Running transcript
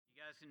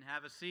guys can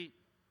have a seat.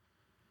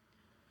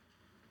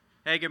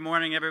 Hey, good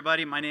morning,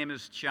 everybody. My name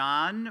is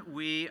John.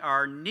 We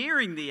are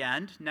nearing the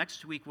end.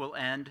 Next week, we'll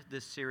end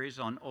this series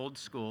on Old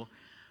School.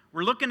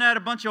 We're looking at a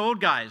bunch of old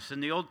guys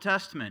in the Old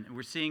Testament, and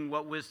we're seeing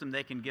what wisdom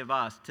they can give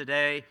us.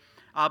 Today,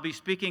 I'll be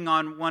speaking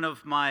on one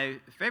of my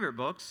favorite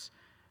books.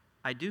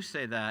 I do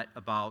say that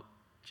about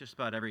just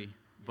about every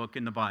book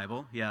in the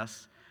Bible,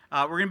 yes.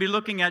 We're going to be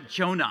looking at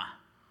Jonah.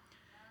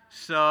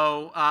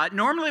 So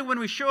normally when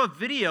we show a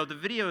video, the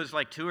video is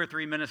like 2 or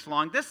 3 minutes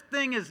long. This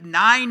thing is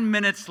 9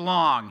 minutes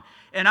long,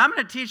 and I'm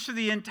going to teach through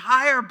the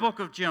entire book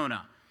of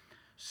Jonah.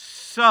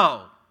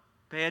 So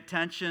pay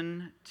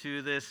attention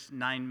to this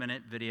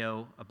 9-minute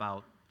video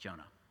about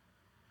Jonah.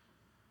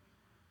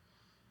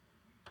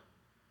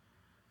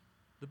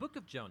 The book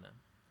of Jonah,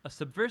 a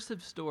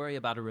subversive story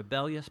about a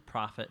rebellious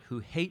prophet who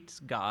hates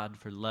God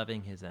for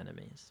loving his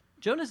enemies.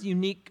 Jonah's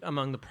unique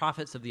among the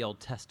prophets of the Old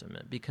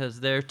Testament because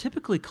they're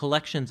typically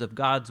collections of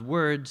God's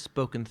words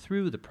spoken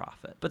through the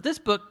prophet. But this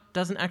book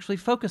doesn't actually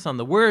focus on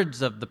the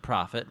words of the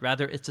prophet.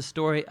 Rather, it's a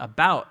story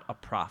about a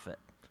prophet,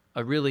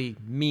 a really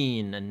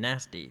mean and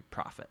nasty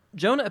prophet.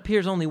 Jonah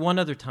appears only one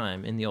other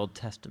time in the Old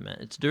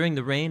Testament. It's during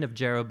the reign of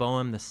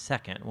Jeroboam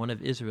II, one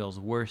of Israel's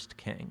worst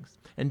kings.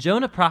 And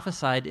Jonah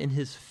prophesied in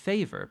his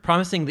favor,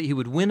 promising that he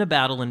would win a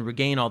battle and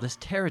regain all this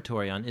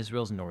territory on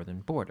Israel's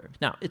northern border.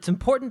 Now, it's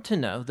important to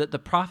know that the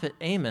prophet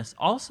Amos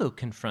also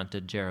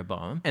confronted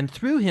Jeroboam, and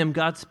through him,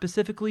 God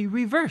specifically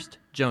reversed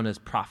Jonah's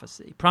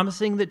prophecy,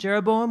 promising that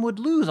Jeroboam would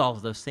lose all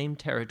of those same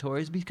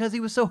territories because he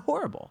was so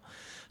horrible.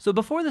 So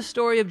before the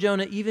story of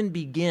Jonah even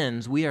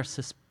begins, we are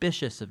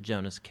suspicious of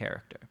Jonah's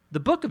character. The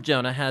book of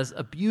Jonah has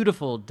a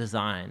beautiful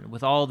design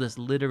with all this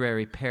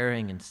literary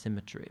pairing and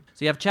symmetry.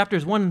 So you have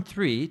chapters 1 and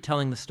 3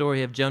 telling the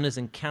story of Jonah's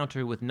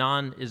encounter with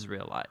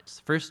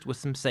non-Israelites, first with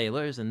some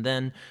sailors and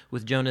then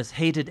with Jonah's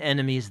hated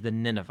enemies, the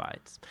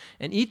Ninevites.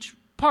 And each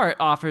part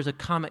offers a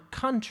comic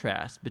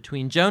contrast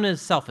between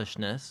Jonah's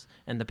selfishness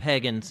and the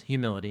pagans'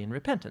 humility and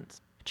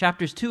repentance.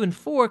 Chapters 2 and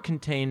 4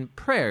 contain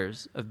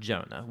prayers of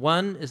Jonah.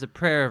 One is a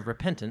prayer of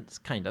repentance,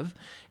 kind of,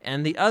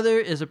 and the other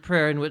is a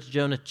prayer in which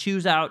Jonah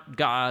chews out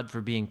God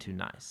for being too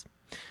nice.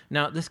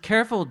 Now, this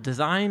careful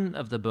design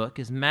of the book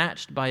is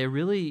matched by a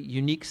really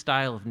unique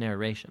style of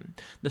narration.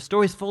 The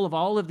story's full of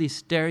all of these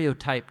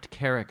stereotyped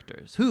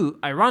characters who,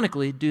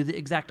 ironically, do the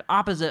exact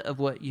opposite of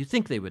what you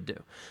think they would do.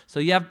 So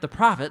you have the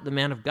prophet, the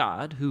man of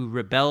God, who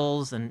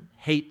rebels and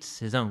hates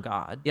his own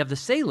God. You have the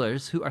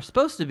sailors who are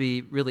supposed to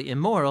be really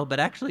immoral, but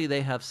actually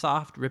they have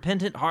soft,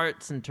 repentant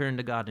hearts and turn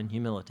to God in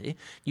humility.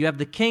 You have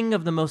the king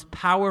of the most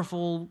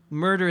powerful,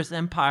 murderous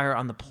empire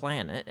on the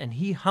planet, and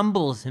he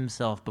humbles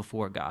himself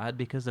before God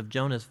because of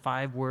Jonah's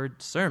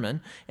 5-word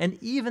sermon,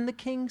 and even the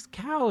king's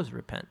cows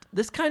repent.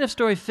 This kind of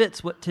story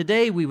fits what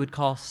today we would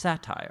call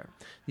satire.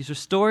 These are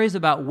stories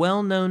about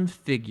well-known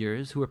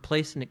figures who are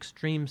placed in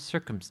extreme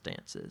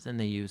circumstances, and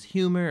they use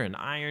humor and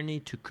irony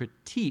to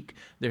critique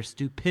their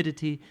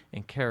stupidity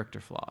and character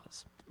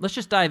flaws. Let's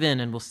just dive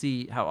in and we'll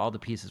see how all the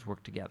pieces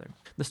work together.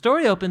 The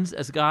story opens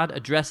as God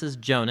addresses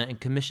Jonah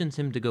and commissions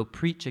him to go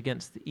preach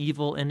against the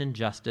evil and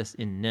injustice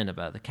in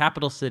Nineveh, the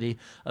capital city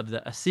of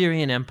the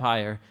Assyrian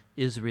Empire,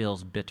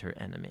 Israel's bitter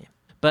enemy.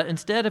 But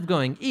instead of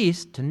going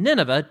east to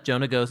Nineveh,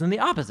 Jonah goes in the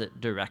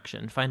opposite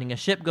direction, finding a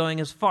ship going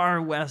as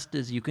far west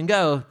as you can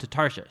go to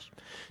Tarshish.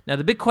 Now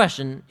the big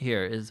question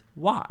here is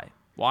why?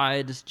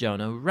 Why does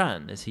Jonah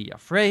run? Is he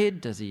afraid?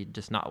 Does he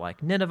just not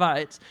like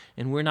Ninevites?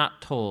 And we're not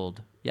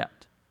told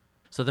yet.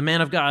 So the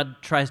man of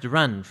God tries to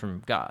run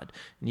from God,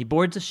 and he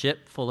boards a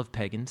ship full of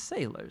pagan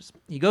sailors.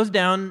 He goes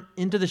down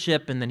into the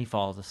ship, and then he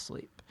falls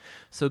asleep.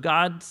 So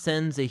God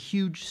sends a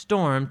huge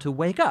storm to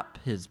wake up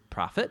his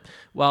prophet,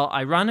 while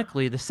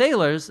ironically the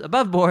sailors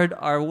above board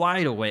are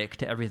wide awake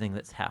to everything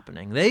that's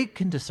happening. They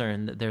can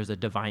discern that there's a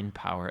divine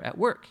power at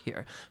work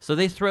here. So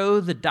they throw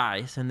the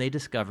dice, and they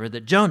discover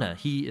that Jonah,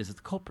 he is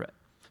the culprit.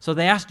 So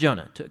they ask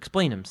Jonah to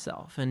explain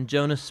himself, and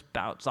Jonah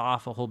spouts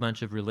off a whole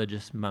bunch of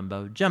religious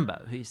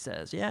mumbo-jumbo. He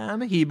says, yeah,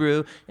 I'm a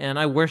Hebrew, and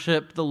I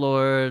worship the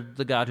Lord,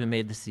 the God who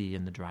made the sea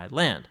and the dry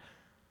land.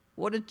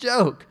 What a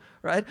joke,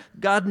 right?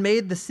 God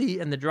made the sea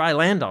and the dry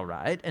land all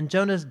right, and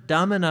Jonah's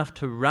dumb enough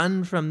to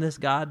run from this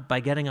God by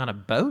getting on a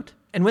boat?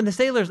 And when the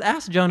sailors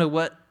ask Jonah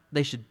what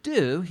they should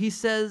do, he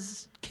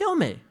says, kill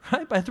me,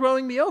 right, by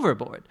throwing me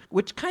overboard,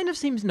 which kind of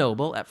seems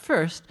noble at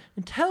first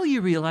until you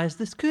realize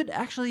this could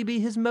actually be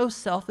his most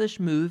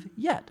selfish move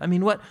yet. I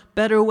mean, what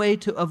better way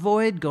to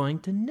avoid going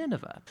to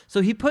Nineveh?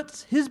 So he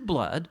puts his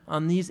blood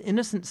on these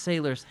innocent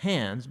sailors'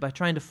 hands by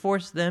trying to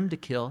force them to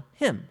kill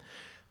him.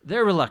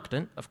 They're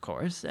reluctant, of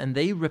course, and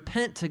they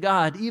repent to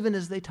God even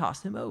as they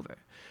toss him over.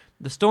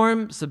 The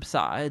storm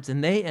subsides,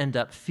 and they end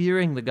up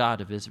fearing the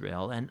God of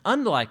Israel, and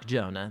unlike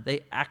Jonah,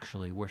 they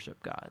actually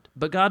worship God.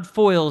 But God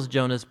foils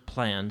Jonah's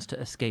plans to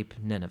escape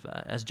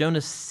Nineveh. As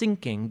Jonah's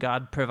sinking,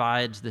 God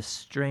provides this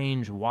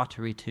strange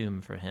watery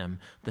tomb for him,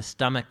 the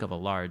stomach of a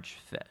large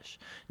fish.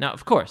 Now,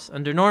 of course,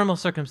 under normal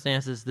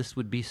circumstances, this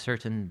would be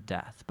certain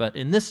death, but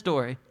in this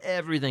story,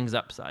 everything's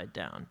upside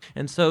down.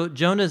 And so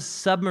Jonah's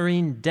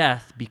submarine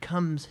death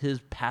becomes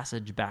his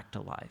passage back to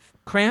life.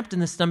 Cramped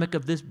in the stomach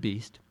of this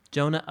beast,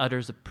 Jonah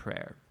utters a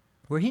prayer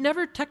where he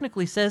never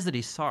technically says that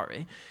he's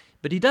sorry,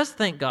 but he does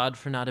thank God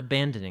for not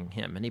abandoning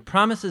him, and he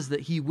promises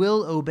that he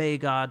will obey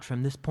God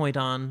from this point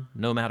on,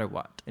 no matter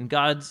what. And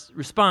God's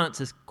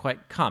response is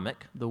quite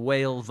comic. The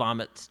whale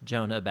vomits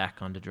Jonah back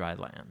onto dry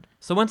land.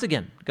 So once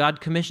again,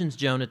 God commissions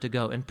Jonah to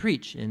go and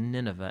preach in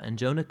Nineveh, and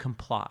Jonah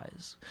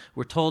complies.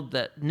 We're told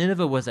that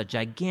Nineveh was a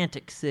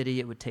gigantic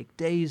city. It would take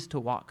days to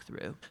walk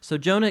through. So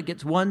Jonah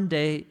gets one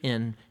day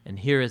in, and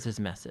here is his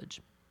message.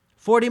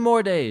 40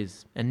 more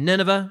days, and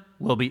Nineveh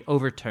will be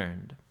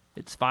overturned.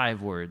 It's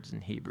 5 words in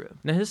Hebrew.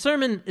 Now, his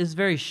sermon is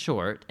very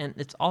short, and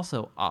it's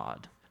also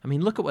odd. I mean,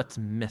 look at what's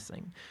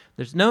missing.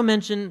 There's no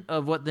mention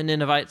of what the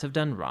Ninevites have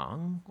done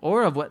wrong,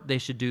 or of what they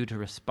should do to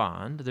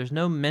respond. There's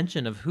no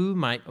mention of who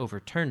might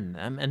overturn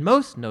them, and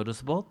most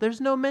noticeable, there's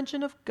no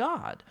mention of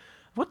God.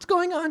 What's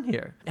going on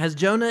here? Has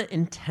Jonah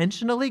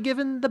intentionally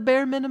given the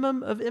bare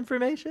minimum of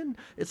information?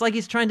 It's like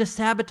he's trying to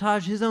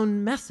sabotage his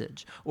own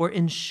message or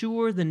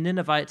ensure the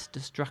Ninevites'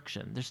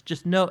 destruction. There's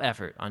just no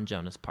effort on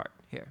Jonah's part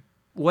here.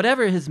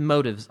 Whatever his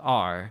motives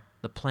are,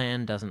 the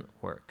plan doesn't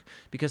work,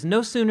 because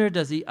no sooner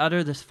does he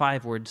utter this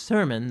 5-word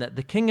sermon that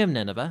the king of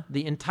Nineveh,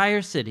 the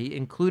entire city,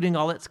 including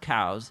all its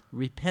cows,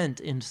 repent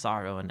in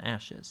sorrow and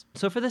ashes.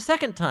 So for the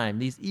second time,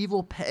 these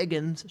evil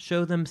pagans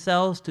show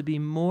themselves to be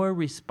more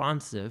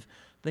responsive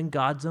than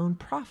God's own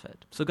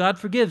prophet. So God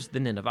forgives the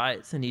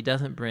Ninevites, and he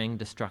doesn't bring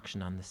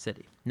destruction on the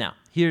city. Now,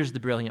 here's the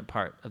brilliant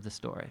part of the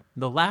story.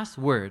 The last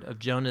word of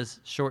Jonah's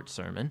short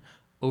sermon,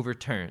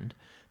 overturned,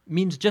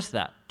 means just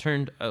that,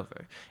 turned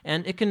over.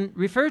 And it can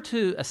refer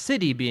to a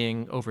city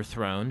being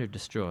overthrown or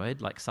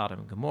destroyed, like Sodom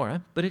and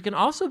Gomorrah, but it can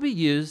also be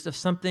used of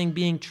something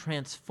being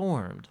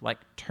transformed, like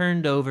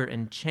turned over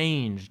and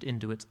changed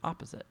into its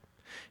opposite.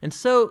 And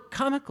so,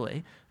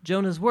 comically,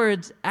 Jonah's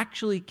words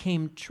actually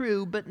came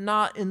true, but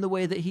not in the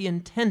way that he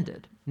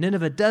intended.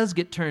 Nineveh does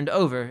get turned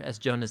over as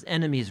Jonah's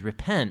enemies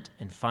repent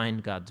and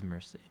find God's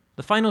mercy.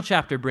 The final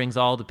chapter brings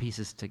all the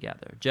pieces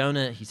together.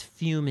 Jonah, he's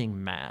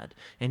fuming mad,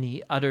 and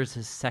he utters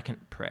his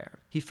second prayer.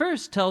 He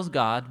first tells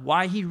God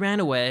why he ran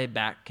away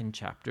back in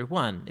chapter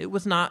 1. It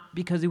was not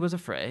because he was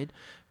afraid.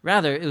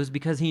 Rather, it was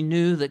because he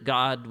knew that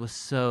God was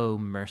so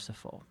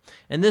merciful.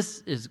 And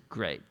this is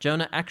great.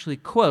 Jonah actually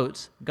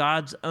quotes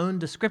God's own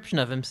description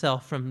of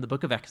himself from the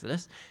book of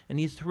Exodus, and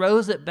he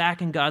throws it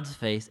back in God's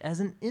face as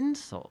an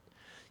insult.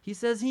 He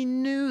says he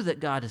knew that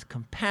God is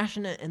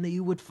compassionate and that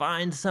he would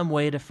find some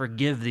way to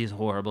forgive these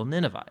horrible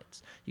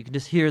Ninevites. You can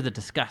just hear the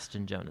disgust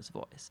in Jonah's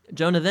voice.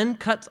 Jonah then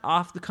cuts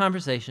off the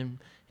conversation,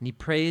 and he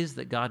prays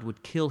that God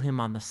would kill him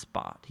on the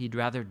spot. He'd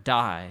rather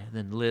die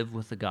than live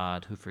with the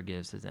God who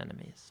forgives his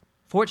enemies.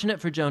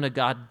 Fortunate for Jonah,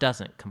 God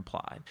doesn't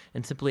comply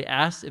and simply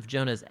asks if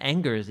Jonah's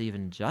anger is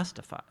even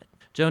justified.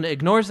 Jonah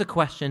ignores the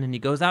question, and he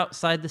goes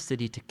outside the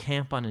city to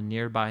camp on a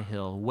nearby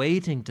hill,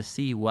 waiting to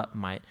see what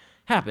might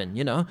happen.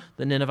 You know,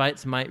 the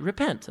Ninevites might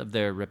repent of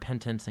their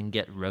repentance and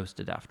get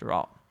roasted after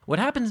all. What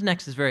happens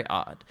next is very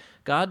odd.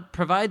 God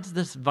provides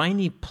this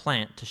viney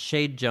plant to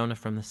shade Jonah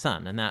from the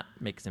sun, and that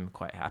makes him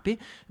quite happy.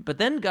 But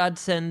then God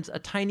sends a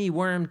tiny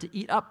worm to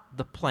eat up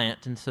the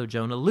plant, and so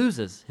Jonah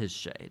loses his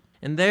shade.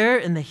 And there,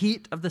 in the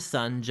heat of the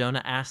sun,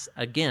 Jonah asks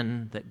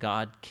again that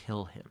God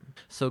kill him.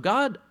 So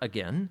God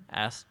again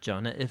asks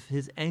Jonah if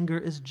his anger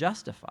is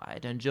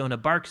justified, and Jonah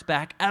barks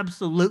back,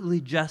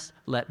 "Absolutely, just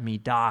let me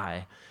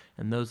die."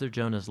 And those are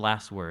Jonah's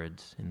last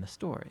words in the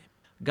story.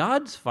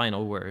 God's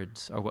final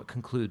words are what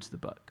concludes the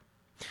book.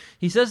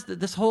 He says that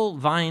this whole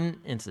vine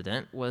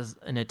incident was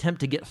an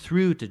attempt to get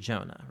through to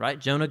Jonah, right?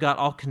 Jonah got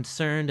all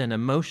concerned and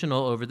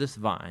emotional over this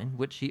vine,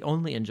 which he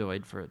only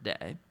enjoyed for a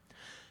day.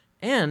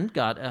 And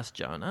God asked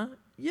Jonah,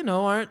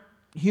 aren't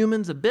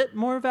humans a bit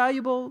more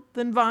valuable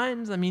than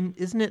vines? I mean,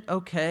 isn't it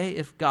okay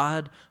if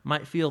God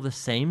might feel the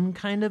same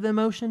kind of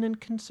emotion and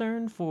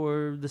concern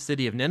for the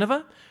city of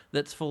Nineveh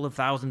that's full of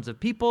thousands of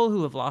people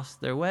who have lost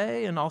their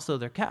way and also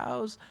their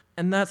cows?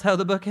 And that's how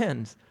the book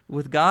ends,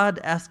 with God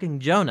asking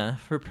Jonah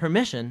for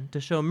permission to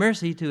show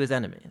mercy to his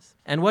enemies.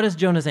 And what is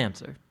Jonah's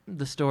answer?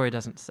 The story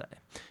doesn't say,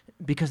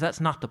 because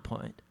that's not the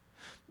point.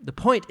 The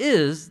point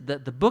is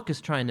that the book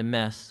is trying to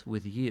mess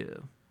with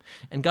you.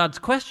 And God's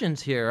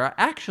questions here are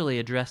actually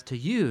addressed to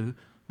you,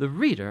 the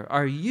reader.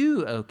 Are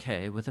you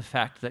okay with the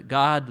fact that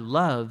God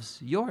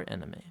loves your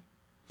enemy?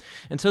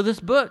 And so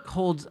this book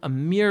holds a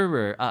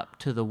mirror up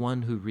to the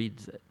one who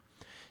reads it.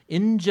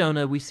 In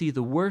Jonah, we see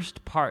the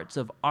worst parts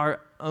of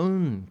our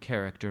own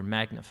character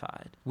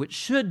magnified, which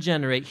should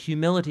generate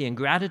humility and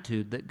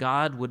gratitude that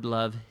God would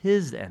love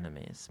his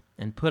enemies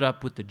and put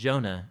up with the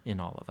Jonah in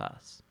all of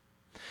us.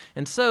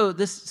 And so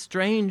this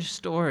strange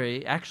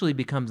story actually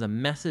becomes a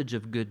message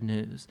of good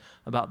news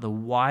about the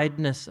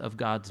wideness of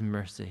God's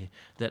mercy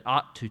that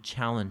ought to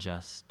challenge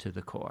us to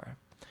the core.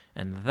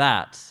 And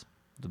that's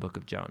the book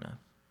of Jonah.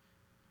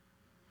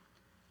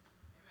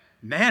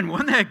 Man,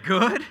 wasn't that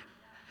good?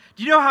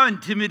 Do you know how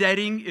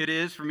intimidating it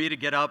is for me to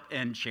get up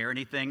and share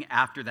anything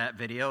after that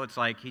video? It's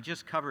like he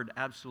just covered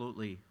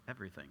absolutely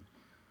everything.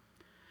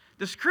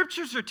 The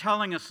scriptures are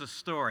telling us a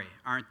story,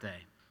 aren't they?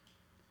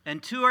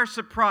 And to our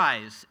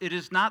surprise, it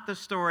is not the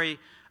story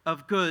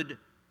of good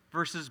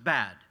versus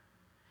bad.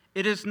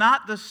 It is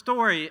not the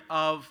story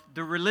of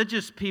the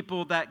religious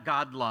people that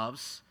God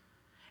loves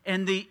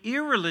and the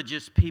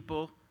irreligious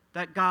people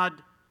that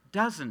God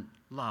doesn't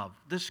love.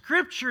 The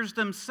scriptures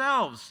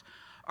themselves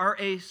are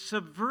a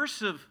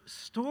subversive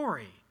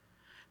story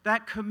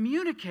that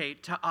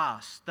communicate to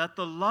us that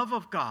the love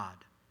of God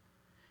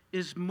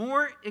is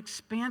more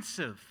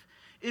expansive,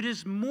 it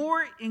is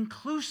more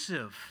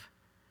inclusive,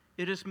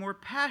 it is more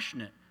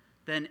passionate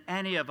than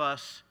any of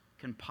us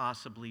can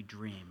possibly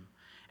dream.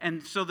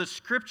 And so the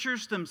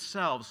scriptures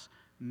themselves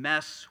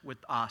mess with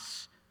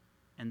us,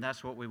 and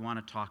that's what we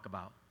want to talk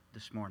about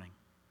this morning.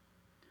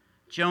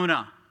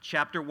 Jonah,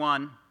 chapter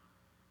 1,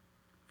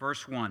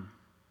 verse 1.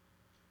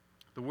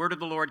 The word of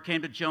the Lord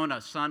came to Jonah,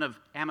 son of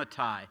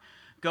Amittai.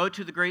 Go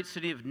to the great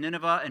city of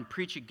Nineveh and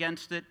preach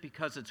against it,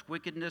 because its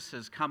wickedness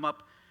has come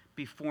up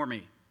before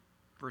me.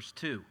 Verse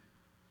 2.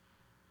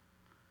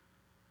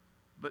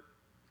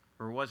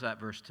 Or was that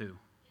verse 2?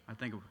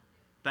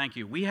 Thank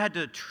you. We had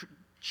to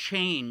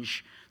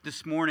change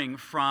this morning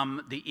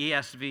from the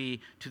ESV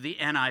to the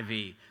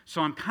NIV.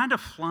 So I'm kind of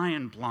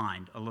flying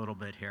blind a little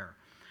bit here.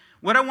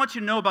 What I want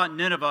you to know about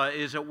Nineveh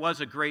is it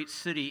was a great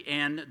city,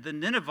 and the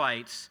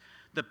Ninevites,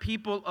 the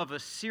people of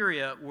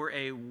Assyria, were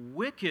a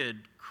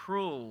wicked,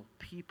 cruel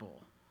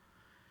people.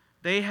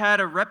 They had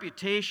a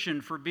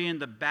reputation for being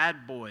the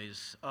bad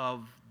boys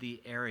of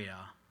the area.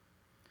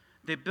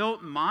 They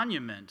built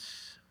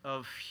monuments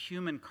of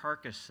human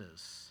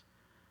carcasses.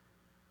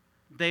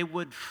 They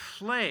would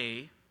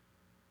flay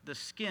the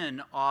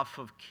skin off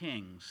of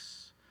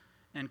kings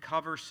and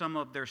cover some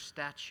of their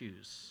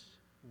statues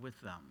with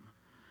them.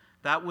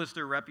 That was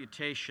their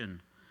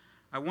reputation.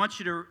 I want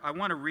to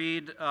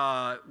read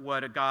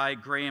what a guy,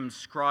 Graham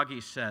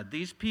Scroggie, said.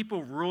 These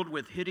people ruled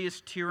with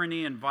hideous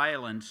tyranny and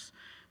violence.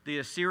 The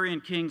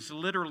Assyrian kings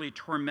literally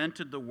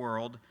tormented the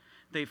world.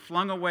 They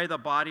flung away the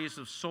bodies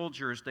of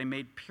soldiers. They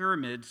made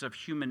pyramids of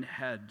human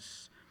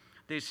heads.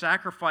 They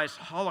sacrificed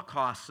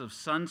holocausts of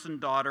sons and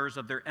daughters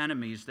of their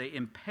enemies. They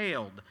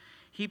impaled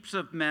heaps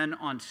of men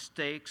on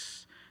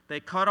stakes. They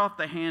cut off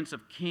the hands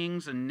of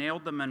kings and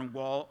nailed them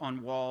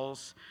on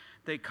walls.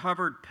 They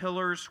covered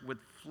pillars with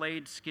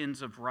flayed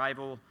skins of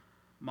rival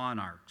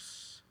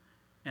monarchs.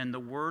 And the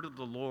word of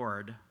the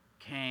Lord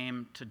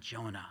came to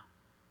Jonah,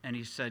 and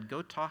he said,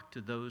 go talk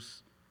to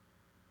those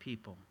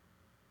people.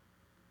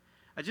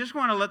 I just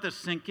want to let this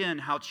sink in,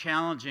 how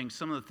challenging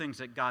some of the things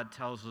that God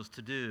tells us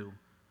to do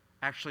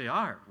actually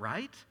are,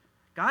 right?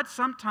 God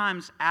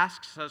sometimes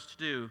asks us to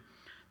do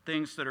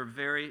things that are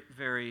very,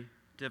 very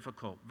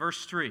difficult.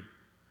 Verse 3.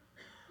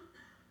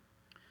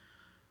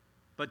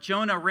 But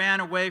Jonah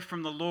ran away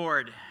from the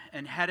Lord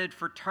and headed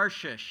for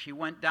Tarshish. He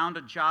went down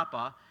to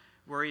Joppa,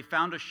 where he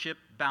found a ship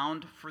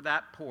bound for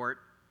that port.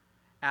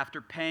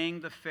 After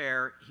paying the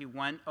fare, he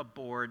went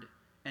aboard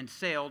and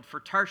sailed for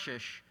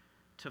Tarshish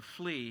to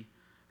flee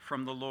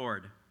from the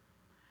Lord.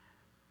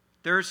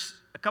 There's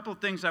a couple of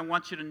things I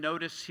want you to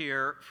notice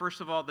here.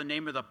 First of all, the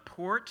name of the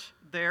port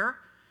there,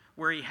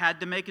 where he had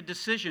to make a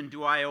decision.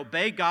 Do I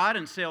obey God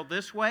and sail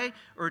this way,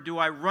 or do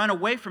I run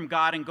away from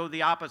God and go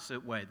the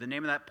opposite way? The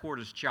name of that port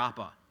is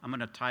Joppa. I'm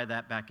going to tie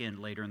that back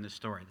in later in this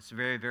story. It's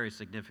very, very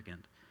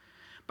significant.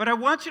 But I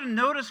want you to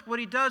notice what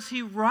he does.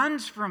 He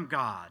runs from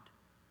God.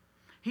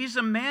 He's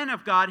a man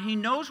of God. He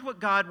knows what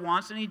God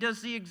wants, and he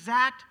does the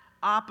exact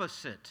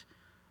opposite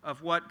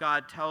of what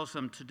God tells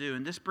him to do.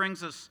 And this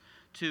brings us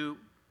to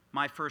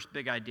my first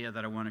big idea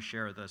that I want to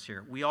share with us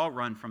here. We all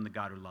run from the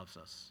God who loves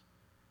us.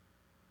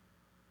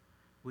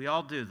 We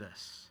all do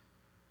this.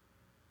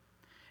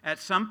 At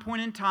some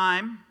point in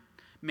time,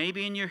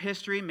 maybe in your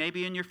history,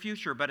 maybe in your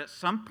future, but at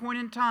some point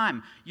in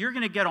time, you're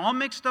going to get all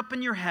mixed up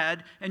in your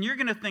head, and you're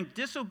going to think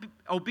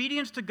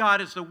disobedience to God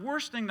is the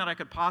worst thing that I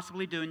could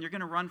possibly do, and you're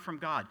going to run from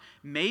God.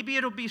 Maybe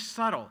it'll be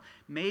subtle.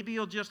 Maybe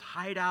you'll just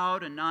hide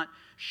out and not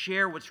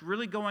share what's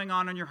really going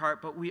on in your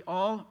heart, but we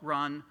all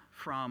run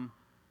from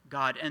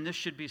God, and this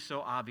should be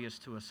so obvious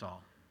to us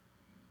all.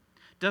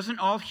 Doesn't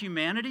all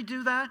humanity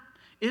do that?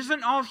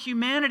 Isn't all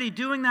humanity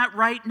doing that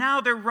right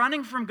now? They're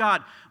running from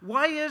God.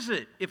 Why is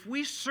it, if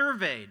we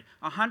surveyed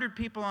 100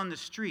 people on the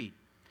street,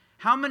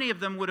 how many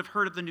of them would have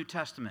heard of the New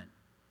Testament?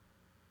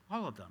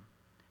 All of them.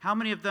 How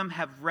many of them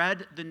have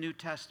read the New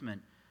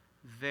Testament?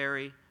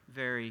 Very,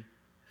 very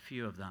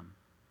few of them.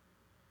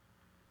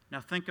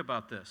 Now think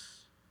about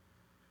this.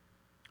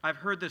 I've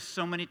heard this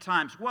so many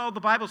times. Well,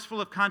 the Bible's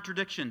full of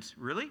contradictions.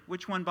 Really?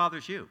 Which one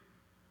bothers you?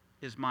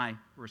 Is my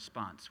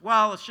response.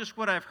 Well, it's just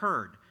what I've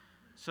heard.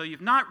 So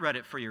you've not read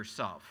it for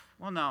yourself.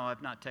 Well, no,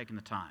 I've not taken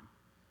the time.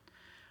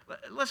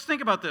 Let's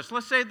think about this.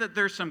 Let's say that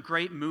there's some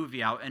great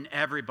movie out and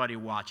everybody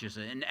watches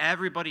it and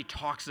everybody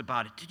talks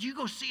about it. Did you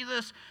go see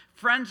this?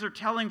 Friends are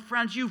telling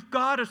friends, you've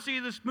got to see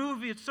this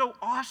movie. It's so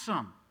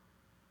awesome.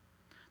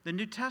 The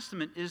New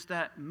Testament is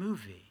that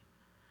movie.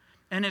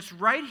 And it's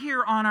right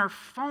here on our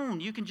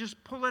phone. You can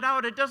just pull it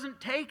out. It doesn't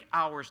take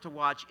hours to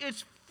watch.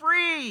 It's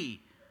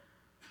free.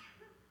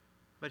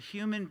 But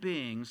human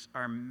beings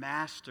are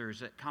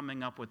masters at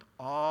coming up with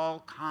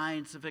all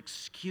kinds of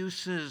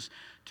excuses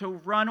to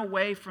run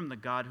away from the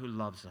God who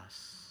loves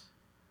us.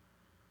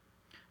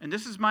 And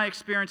this is my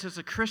experience as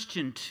a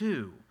Christian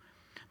too.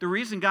 The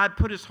reason God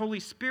put His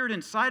Holy Spirit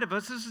inside of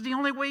us, this is the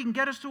only way He can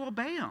get us to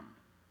obey Him.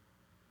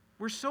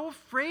 We're so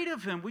afraid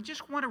of Him. We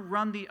just want to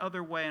run the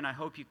other way, and I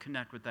hope you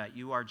connect with that.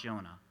 You are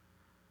Jonah.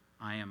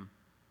 I am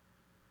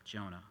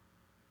Jonah.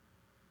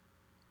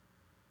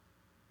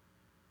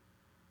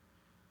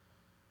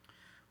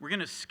 We're going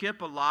to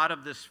skip a lot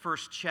of this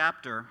first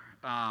chapter.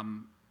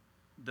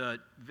 The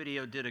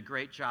video did a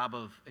great job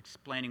of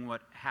explaining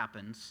what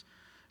happens.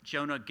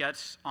 Jonah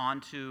gets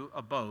onto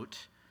a boat,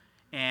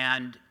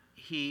 and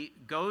he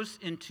goes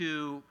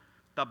into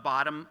the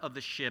bottom of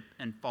the ship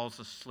and falls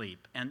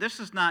asleep. And this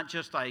is not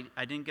just, I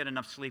didn't get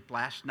enough sleep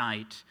last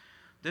night.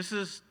 This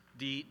is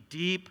the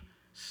deep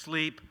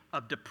sleep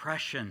of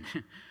depression.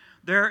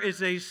 There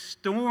is a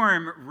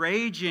storm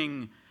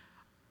raging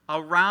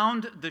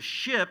around the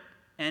ship,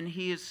 and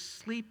he is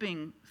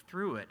sleeping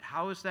through it.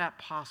 How is that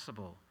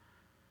possible?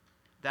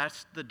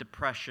 That's the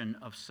depression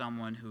of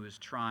someone who is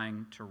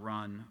trying to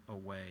run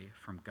away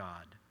from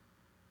God.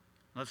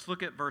 Let's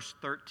look at verse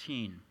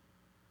 13.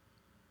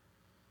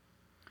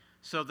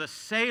 So the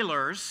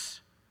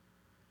sailors,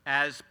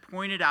 as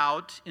pointed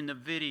out in the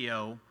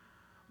video,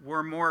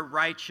 were more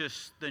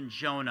righteous than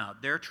Jonah.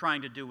 They're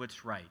trying to do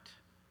what's right.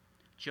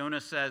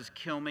 Jonah says,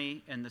 kill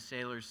me, and the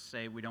sailors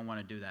say, we don't want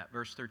to do that.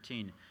 Verse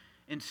 13.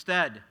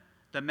 Instead,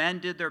 the men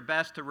did their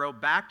best to row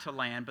back to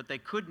land, but they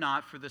could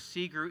not, for the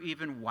sea grew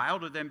even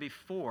wilder than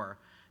before.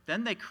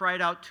 Then they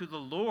cried out to the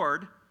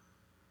Lord,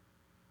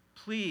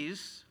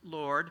 please,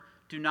 Lord,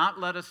 do not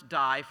let us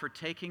die for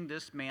taking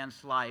this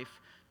man's life.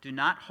 Do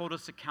not hold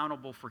us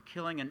accountable for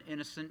killing an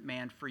innocent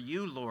man, for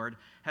you, Lord,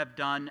 have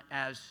done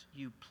as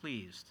you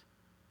pleased.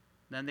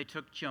 Then they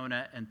took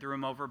Jonah and threw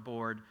him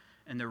overboard,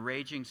 and the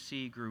raging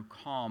sea grew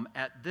calm.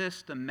 At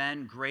this, the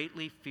men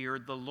greatly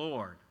feared the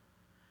Lord.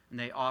 And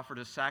they offered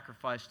a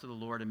sacrifice to the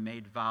Lord and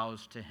made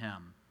vows to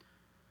Him.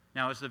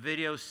 Now, as the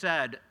video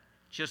said,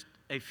 just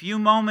a few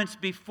moments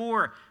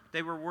before,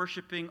 they were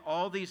worshiping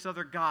all these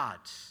other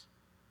gods.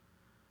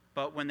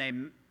 But when they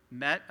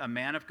met a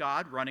man of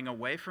God running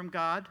away from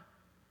God,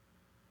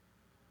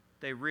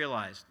 they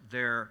realized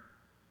there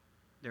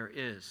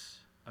is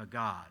a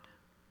God.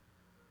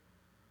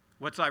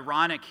 What's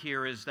ironic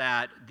here is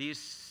that these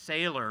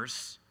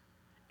sailors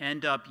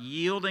end up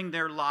yielding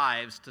their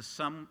lives to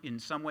in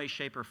some way,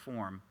 shape, or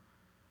form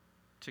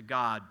to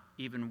God,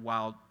 even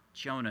while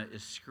Jonah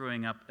is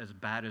screwing up as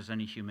bad as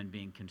any human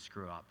being can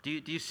screw up. Do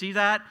you see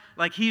that?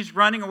 Like, he's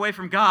running away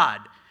from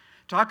God.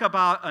 Talk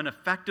about an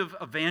effective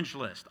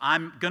evangelist.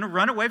 I'm going to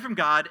run away from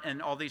God,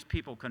 and all these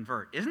people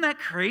convert. Isn't that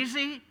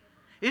crazy?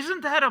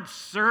 Isn't that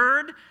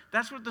absurd?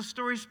 That's what the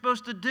story's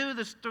supposed to do.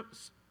 The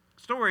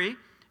story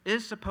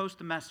is supposed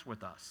to mess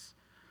with us.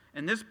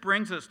 And this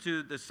brings us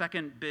to the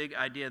second big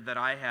idea that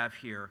I have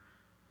here,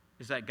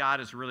 is that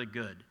God is really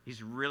good.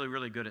 He's really,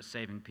 really good at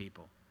saving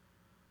people.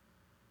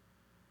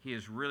 He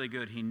is really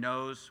good. He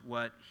knows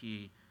what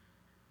He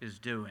is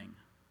doing.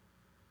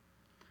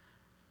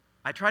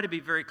 I try to be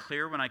very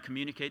clear when I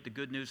communicate the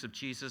good news of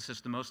Jesus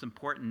as the most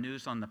important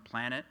news on the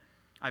planet.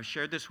 I've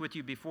shared this with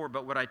you before,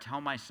 but what I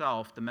tell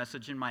myself, the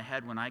message in my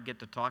head when I get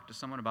to talk to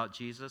someone about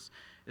Jesus,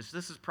 is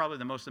this is probably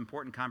the most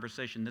important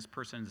conversation this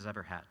person has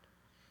ever had.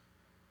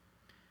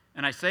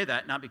 And I say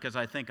that not because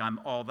I think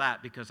I'm all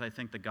that, because I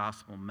think the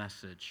gospel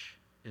message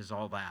is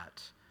all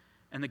that.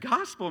 And the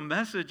gospel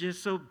message is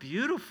so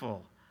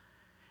beautiful.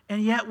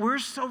 And yet we're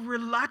so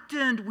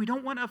reluctant. We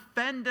don't want to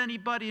offend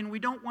anybody, and we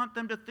don't want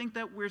them to think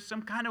that we're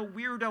some kind of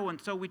weirdo. And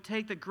so we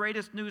take the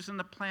greatest news on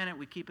the planet,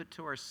 we keep it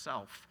to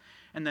ourselves.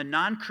 And the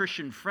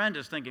non-Christian friend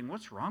is thinking,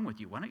 what's wrong with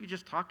you? Why don't you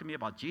just talk to me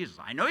about Jesus?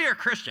 I know you're a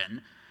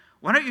Christian.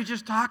 Why don't you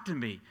just talk to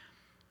me?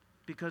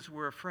 Because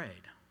we're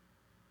afraid.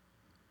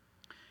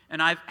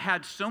 And I've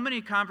had so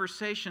many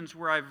conversations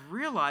where I've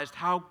realized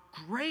how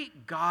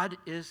great God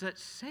is at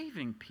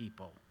saving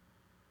people.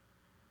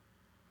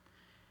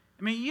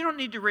 I mean, you don't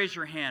need to raise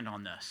your hand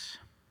on this.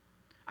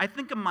 I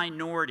think a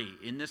minority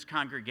in this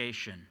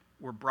congregation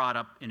were brought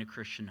up in a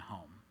Christian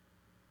home.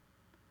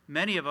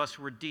 Many of us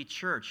were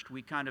de-churched.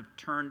 We kind of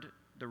turned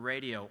the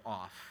radio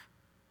off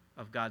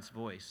of God's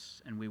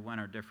voice, and we went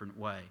our different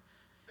way.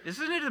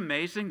 Isn't it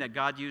amazing that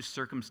God used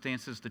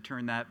circumstances to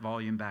turn that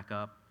volume back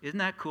up? Isn't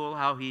that cool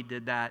how He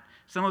did that?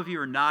 Some of you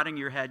are nodding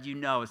your head. You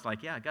know it's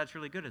like, yeah, God's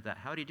really good at that.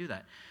 How did He do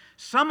that?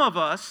 Some of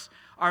us,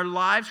 our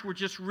lives were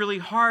just really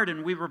hard,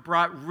 and we were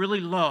brought really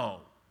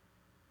low.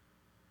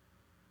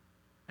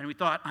 And we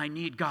thought, I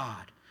need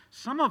God.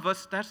 Some of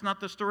us, that's not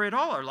the story at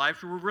all. Our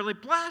lives were really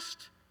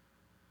blessed.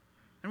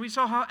 And we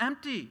saw how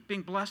empty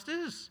being blessed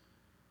is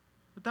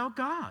without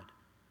God.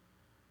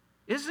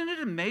 Isn't it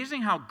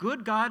amazing how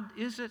good God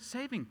is at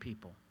saving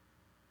people?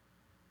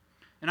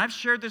 And I've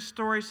shared this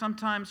story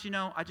sometimes,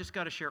 I just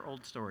got to share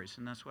old stories,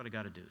 and that's what I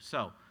got to do.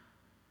 So,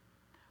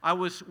 I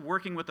was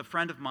working with a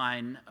friend of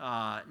mine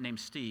named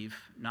Steve,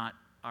 not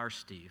our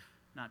Steve,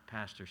 not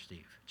Pastor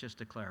Steve, just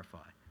to clarify.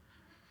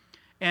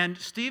 And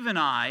Steve and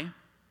I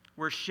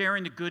were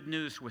sharing the good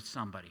news with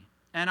somebody.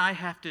 And I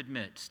have to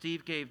admit,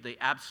 Steve gave the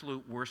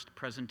absolute worst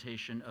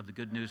presentation of the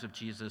good news of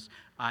Jesus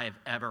I have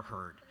ever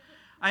heard.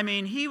 I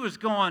mean, he was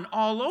going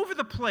all over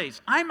the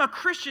place. I'm a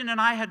Christian, and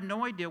I had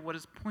no idea what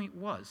his point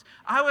was.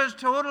 I was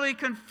totally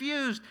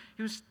confused.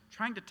 He was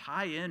trying to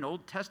tie in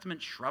Old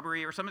Testament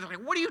shrubbery or something. I was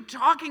like, what are you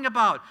talking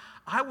about?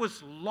 I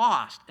was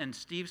lost. And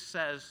Steve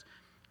says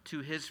to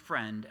his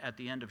friend at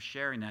the end of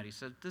sharing that, he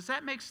says, does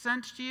that make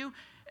sense to you?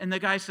 And the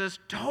guy says,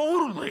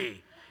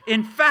 totally.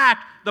 In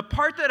fact, the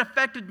part that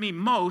affected me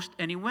most,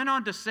 and he went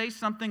on to say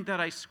something that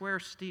I swear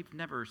Steve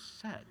never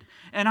said.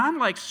 And I'm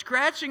like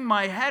scratching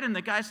my head, and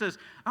the guy says,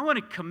 I want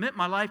to commit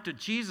my life to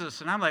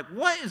Jesus. And I'm like,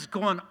 what is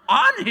going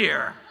on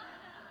here?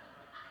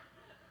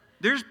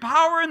 There's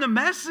power in the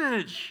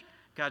message.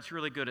 God's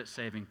really good at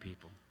saving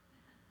people.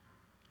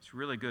 He's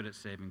really good at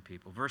saving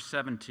people. Verse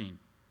 17.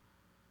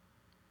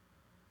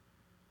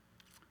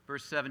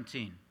 Verse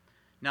 17.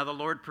 Now the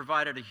Lord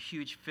provided a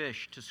huge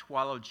fish to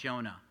swallow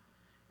Jonah.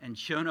 And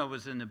Jonah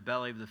was in the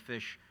belly of the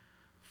fish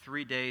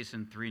 3 days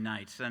and 3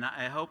 nights. And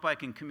I hope I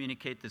can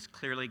communicate this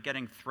clearly.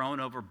 Getting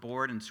thrown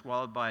overboard and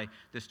swallowed by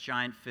this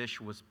giant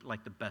fish was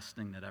like the best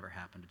thing that ever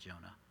happened to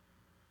Jonah.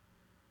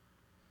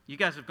 You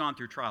guys have gone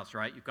through trials,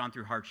 right? You've gone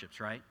through hardships,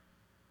 right?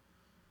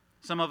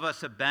 Some of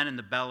us have been in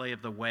the belly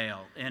of the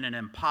whale, in an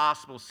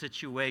impossible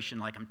situation,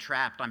 like I'm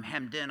trapped, I'm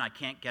hemmed in, I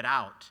can't get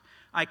out.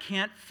 I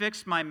can't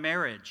fix my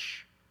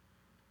marriage.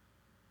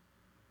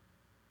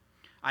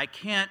 I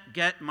can't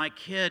get my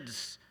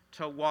kids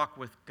to walk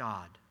with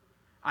God.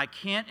 I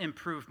can't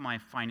improve my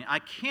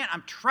finance.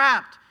 I'm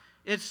trapped.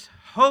 It's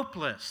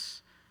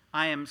hopeless.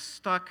 I am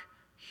stuck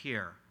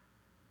here.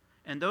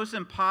 And those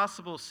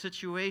impossible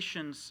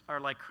situations are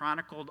like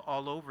chronicled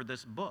all over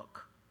this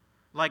book.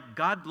 Like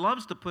God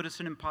loves to put us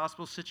in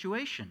impossible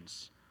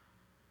situations.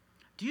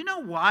 Do you know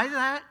why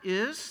that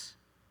is?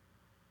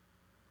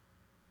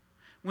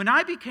 When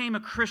I became a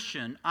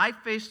Christian, I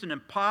faced an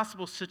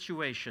impossible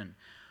situation.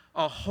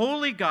 A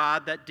holy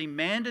God that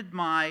demanded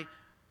my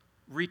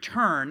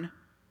return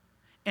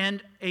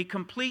and a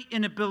complete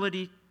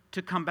inability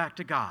to come back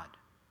to God.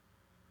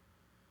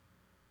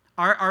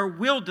 Our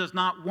will does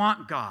not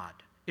want God.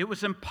 It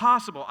was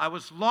impossible. I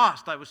was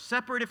lost. I was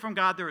separated from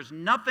God. There was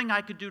nothing I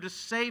could do to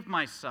save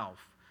myself.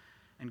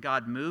 And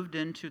God moved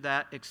into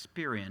that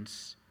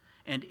experience,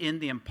 and in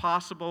the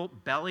impossible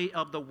belly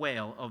of the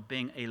whale of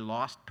being a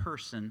lost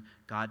person,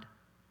 God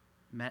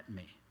met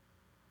me.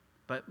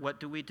 But what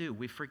do?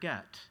 We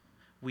forget.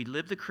 We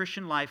live the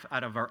Christian life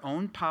out of our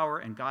own power,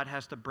 and God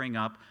has to bring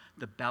up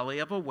the belly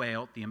of a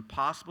whale, the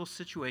impossible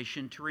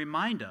situation, to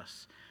remind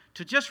us.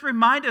 To just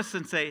remind us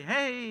and say,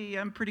 hey,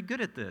 I'm pretty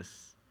good at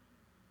this.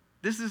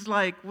 This is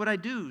like what I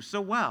do so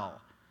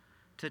well.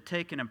 To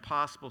take an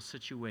impossible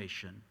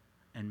situation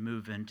and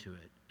move into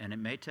it. And it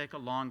may take a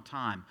long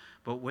time.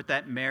 But with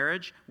that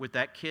marriage, with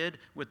that kid,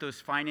 with those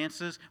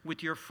finances,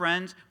 with your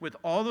friends, with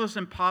all those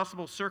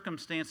impossible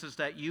circumstances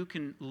that you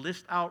can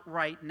list out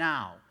right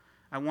now,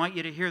 I want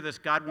you to hear this.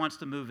 God wants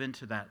to move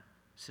into that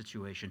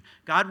situation.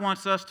 God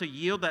wants us to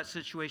yield that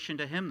situation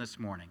to Him this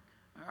morning.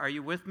 Are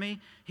you with me?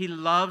 He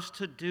loves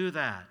to do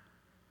that.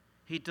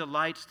 He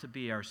delights to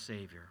be our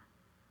Savior.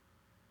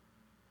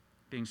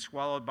 Being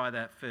swallowed by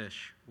that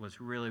fish was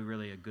really,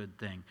 really a good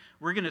thing.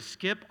 We're going to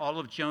skip all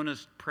of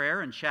Jonah's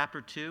prayer in chapter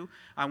 2.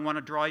 I want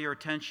to draw your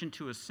attention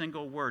to a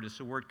single word. It's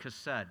the word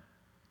chesed.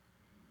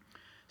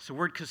 It's the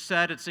word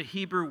chesed. It's a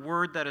Hebrew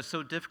word that is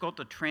so difficult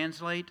to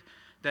translate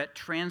that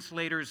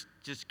translators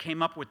just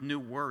came up with new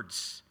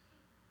words.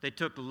 They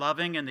took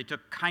loving and they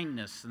took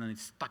kindness and they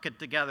stuck it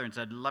together and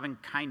said loving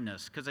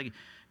kindness because they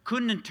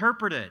couldn't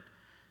interpret it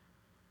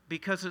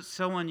because it's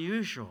so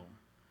unusual.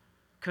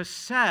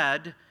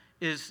 Chesed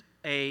is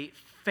a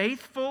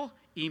faithful,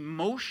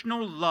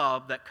 emotional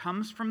love that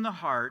comes from the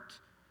heart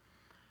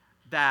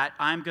that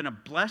I'm going to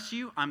bless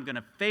you, I'm going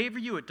to favor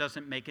you. It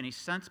doesn't make any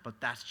sense,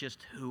 but that's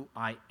just who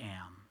I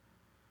am.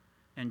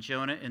 And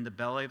Jonah, in the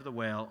belly of the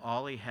whale,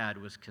 all he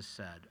had was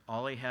chesed.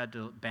 All he had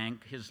to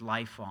bank his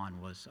life on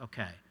was,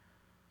 okay,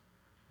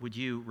 would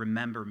you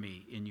remember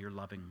me in your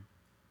loving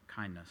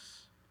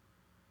kindness?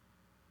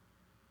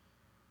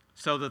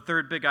 So the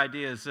third big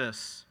idea is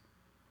this.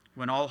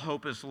 When all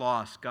hope is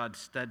lost, God's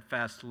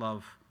steadfast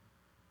love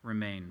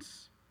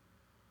remains.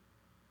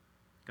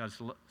 God's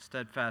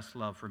steadfast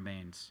love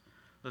remains.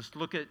 Let's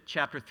look at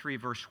chapter 3,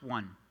 verse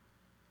 1.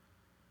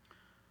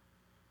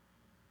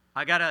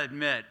 I got to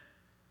admit,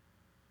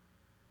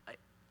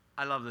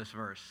 I love this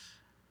verse.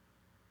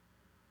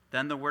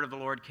 Then the word of the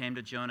Lord came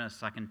to Jonah a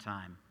second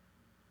time.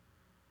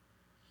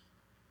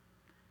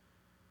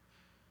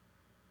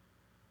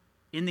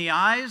 In the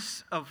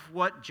eyes of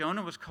what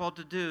Jonah was called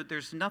to do,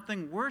 there's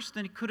nothing worse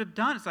than he could have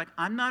done. It's like,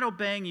 I'm not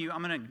obeying you.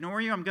 I'm going to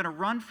ignore you. I'm going to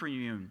run from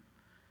you.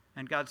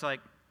 And God's like,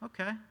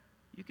 okay,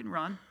 you can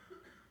run.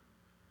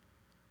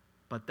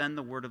 But then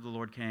the word of the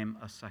Lord came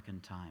a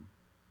second time.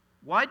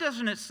 Why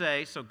doesn't it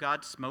say, so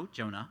God smote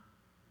Jonah,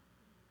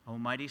 O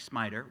mighty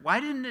smiter?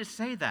 Why didn't it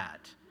say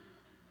that?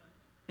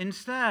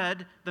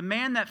 Instead, the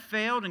man that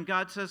failed, and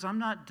God says, I'm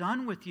not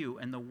done with you.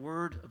 And the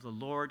word of the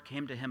Lord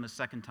came to him a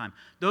second time.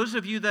 Those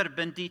of you that have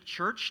been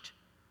de-churched,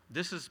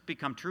 this has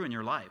become true in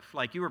your life.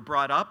 Like you were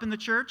brought up in the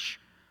church,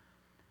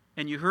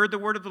 and you heard the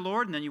word of the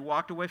Lord, and then you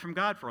walked away from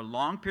God for a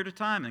long period of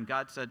time, and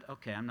God said,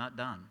 okay, I'm not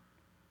done.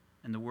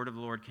 And the word of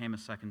the Lord came a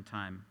second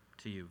time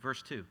to you.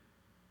 Verse 2.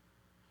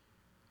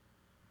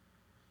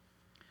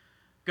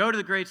 Go to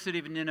the great city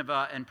of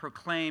Nineveh and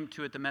proclaim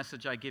to it the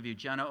message I give you.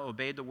 Jonah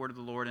obeyed the word of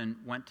the Lord and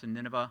went to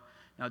Nineveh.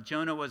 Now,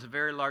 Jonah was a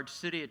very large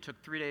city. It took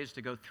 3 days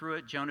to go through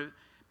it. Jonah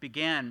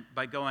began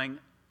by going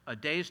a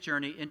day's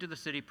journey into the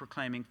city,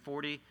 proclaiming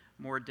 40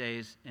 more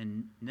days,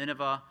 and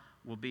Nineveh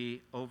will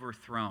be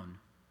overthrown.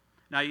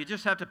 Now, you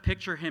just have to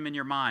picture him in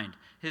your mind.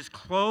 His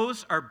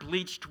clothes are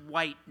bleached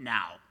white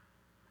now.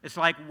 It's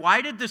like,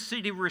 why did the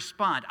city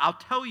respond? I'll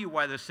tell you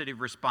why the city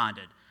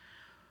responded.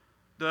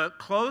 The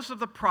clothes of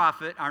the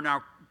prophet are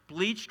now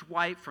bleached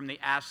white from the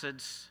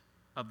acids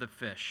of the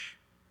fish.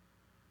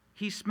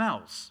 He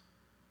smells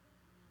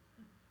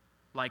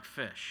like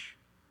fish.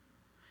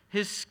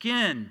 His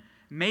skin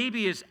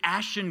maybe is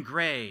ashen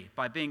gray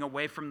by being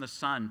away from the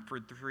sun for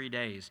 3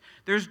 days.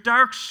 There's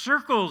dark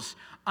circles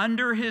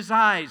under his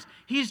eyes.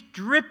 He's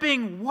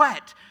dripping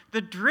wet.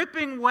 The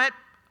dripping wet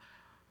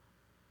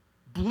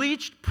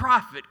bleached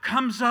prophet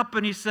comes up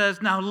and he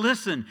says, now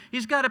listen,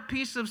 he's got a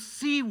piece of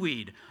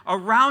seaweed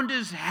around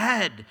his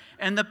head.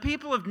 And the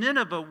people of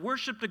Nineveh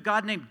worshiped a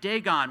god named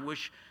Dagon,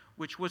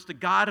 which was the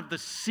god of the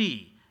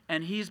sea.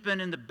 And he's been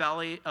in the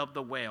belly of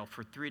the whale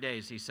for 3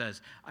 days. He says,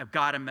 I've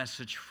got a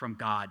message from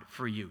God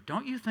for you.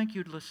 Don't you think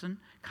you'd listen?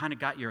 Kind of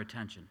got your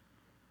attention.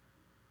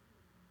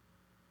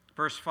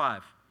 Verse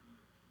 5.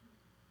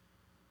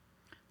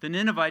 The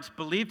Ninevites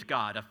believed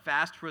God. A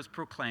fast was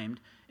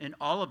proclaimed, and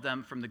all of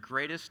them, from the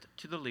greatest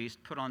to the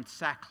least, put on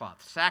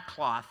sackcloth.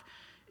 Sackcloth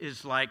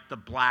is like the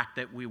black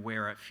that we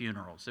wear at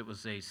funerals. It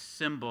was a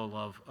symbol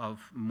of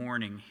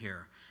mourning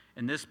here.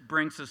 And this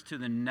brings us to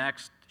the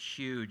next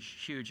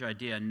huge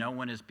idea. No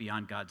one is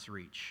beyond God's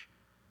reach.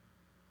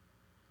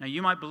 Now,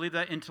 you might believe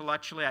that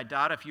intellectually. I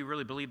doubt if you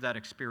really believe that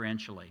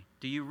experientially.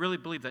 Do you really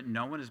believe that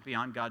no one is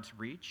beyond God's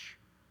reach?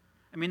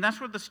 I mean,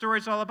 that's what the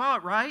story's all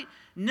about, right?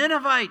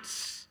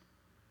 Ninevites.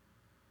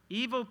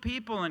 Evil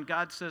people, and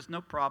God says,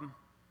 no problem.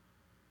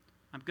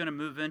 I'm going to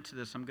move into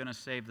this. I'm going to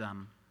save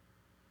them.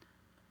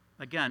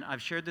 Again,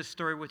 I've shared this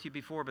story with you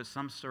before, but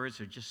some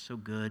stories are just so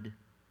good.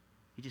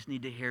 You just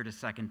need to hear it a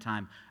second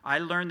time. I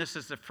learned this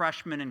as a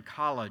freshman in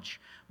college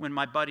when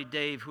my buddy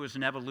Dave, who was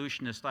an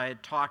evolutionist, I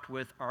had talked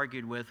with,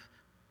 argued with,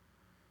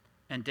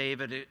 and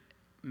David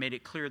made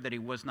it clear that he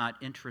was not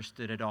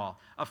interested at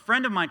all. A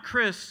friend of mine,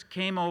 Chris,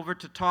 came over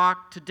to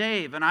talk to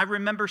Dave, and I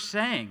remember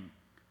saying,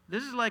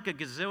 this is like a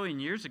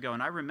gazillion years ago,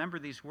 and I remember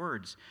these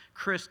words.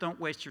 Chris, don't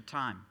waste your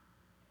time.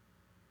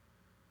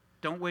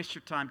 Don't waste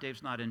your time.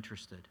 Dave's not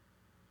interested.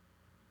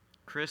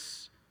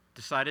 Chris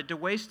decided to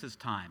waste his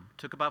time.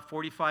 Took about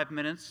 45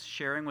 minutes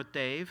sharing with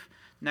Dave.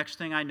 Next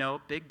thing I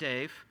know, Big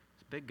Dave,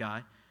 a big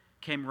guy,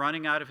 came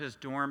running out of his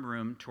dorm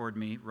room toward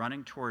me,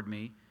 running toward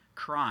me,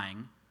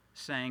 crying,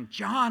 saying,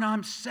 John,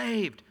 I'm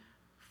saved.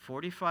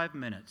 45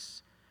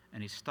 minutes.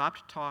 And he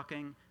stopped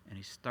talking, and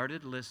he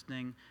started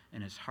listening,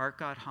 and his heart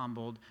got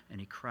humbled, and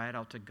he cried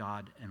out to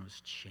God and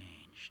was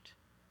changed.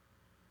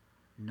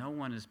 No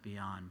one is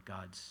beyond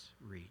God's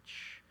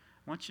reach.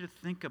 I want you to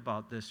think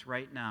about this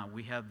right now.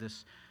 We have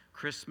this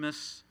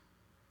Christmas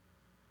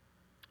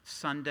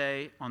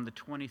Sunday on the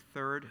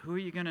 23rd. Who are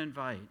you going to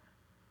invite?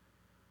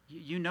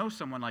 You know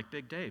someone like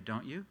Big Dave,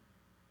 don't you?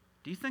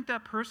 Do you think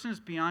that person is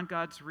beyond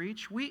God's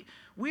reach? We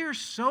are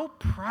so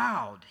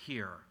proud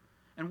here.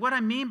 And what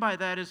I mean by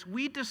that is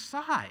we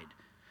decide.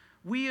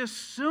 We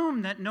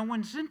assume that no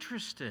one's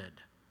interested.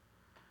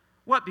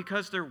 What,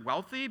 because they're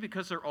wealthy,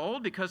 because they're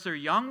old, because they're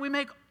young? We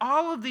make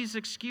all of these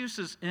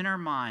excuses in our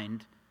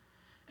mind,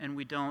 and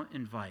we don't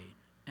invite.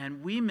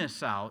 And we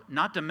miss out,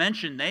 not to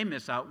mention they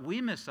miss out,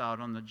 we miss out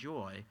on the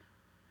joy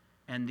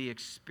and the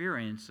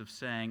experience of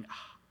saying,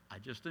 I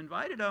just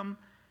invited them,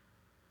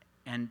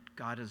 and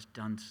God has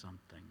done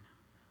something.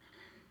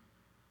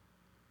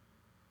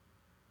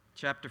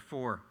 Chapter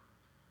 4.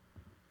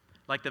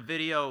 Like the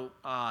video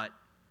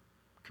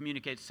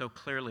communicates so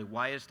clearly,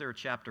 why is there a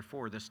chapter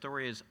 4? The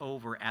story is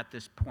over at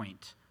this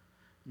point.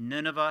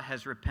 Nineveh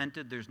has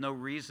repented. There's no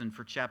reason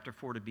for chapter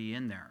 4 to be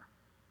in there,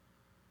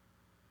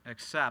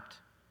 except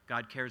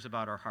God cares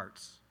about our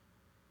hearts.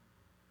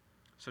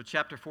 So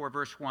chapter 4,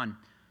 verse 1.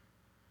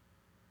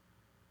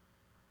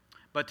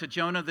 But to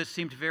Jonah this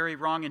seemed very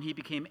wrong, and he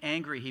became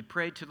angry. He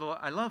prayed to the Lord.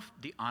 I love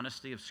the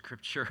honesty of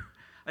Scripture.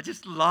 I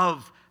just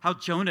love how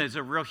Jonah is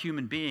a real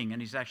human being,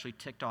 and he's actually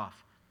ticked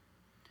off.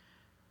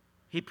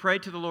 He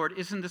prayed to the Lord,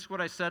 "Isn't this what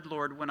I said,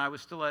 Lord, when I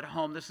was still at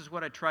home? This is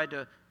what I tried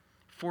to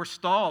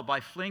forestall by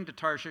fleeing to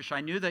Tarshish.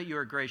 I knew that you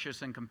are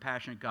gracious and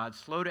compassionate God,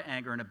 slow to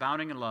anger and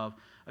abounding in love,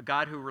 a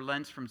God who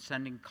relents from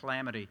sending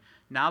calamity.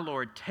 Now,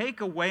 Lord,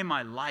 take away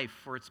my life,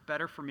 for it's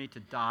better for me to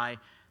die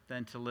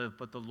than to live."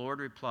 But the Lord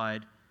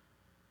replied,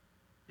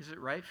 "Is it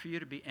right for you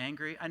to be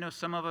angry?" I know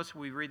some of us,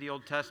 we read the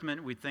Old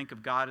Testament, we think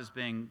of God as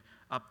being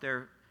up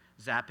there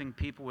zapping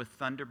people with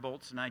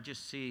thunderbolts, and I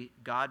just see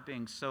God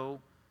being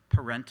so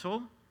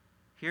parental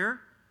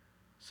here,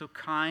 so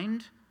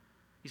kind.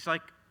 He's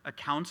like a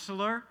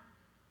counselor.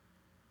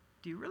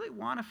 Do you really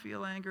want to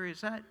feel angry?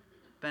 Is that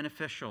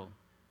beneficial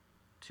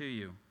to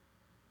you?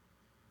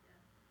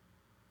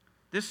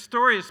 This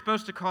story is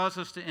supposed to cause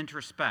us to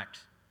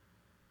introspect.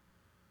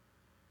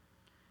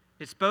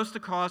 It's supposed to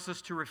cause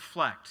us to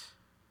reflect.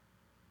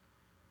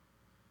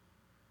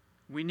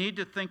 We need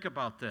to think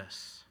about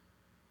this.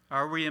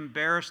 Are we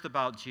embarrassed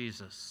about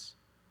Jesus?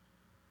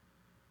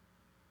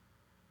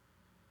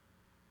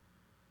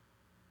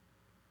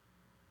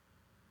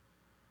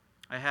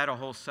 I had a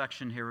whole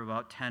section here,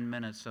 about 10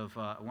 minutes of,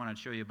 I want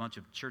to show you a bunch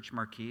of church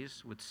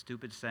marquees with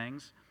stupid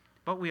sayings,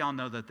 but we all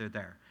know that they're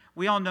there.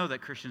 We all know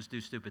that Christians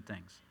do stupid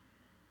things.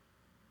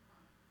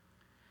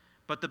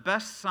 But the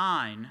best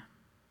sign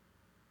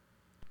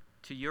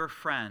to your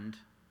friend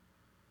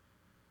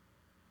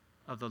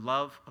of the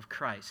love of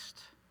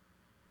Christ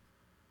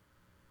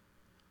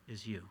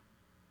is you.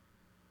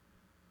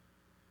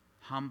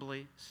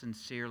 Humbly,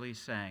 sincerely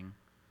saying,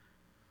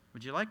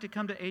 "Would you like to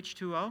come to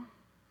H2O?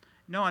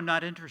 No, I'm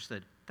not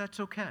interested." That's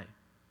okay.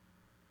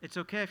 It's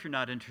okay if you're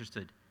not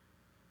interested.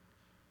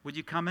 Would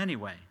you come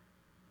anyway?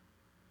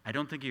 I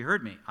don't think you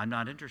heard me. I'm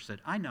not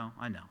interested. I know.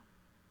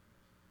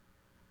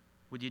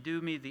 Would you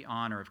do me the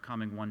honor of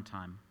coming one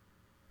time?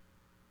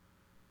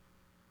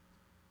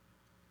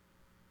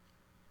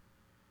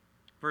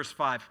 Verse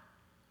 5.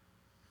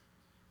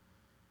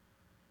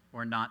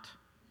 Or not.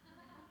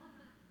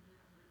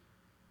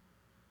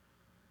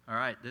 All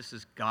right, this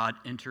is God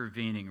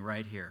intervening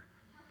right here.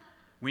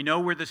 We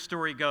know where the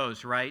story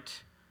goes,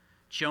 right?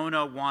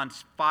 Jonah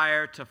wants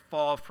fire to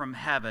fall from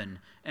heaven,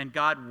 and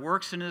God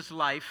works in his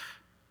life,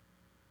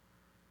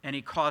 and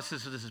he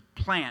causes this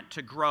plant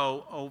to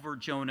grow over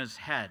Jonah's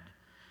head,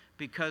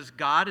 because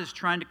God is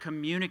trying to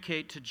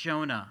communicate to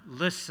Jonah,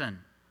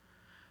 listen,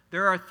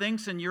 there are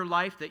things in your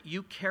life that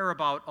you care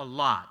about a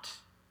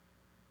lot.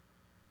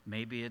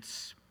 Maybe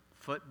it's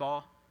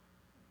football.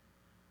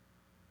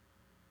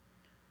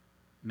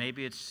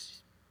 Maybe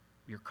it's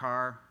your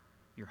car,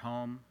 your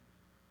home.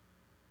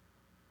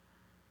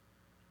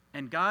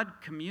 And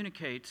God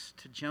communicates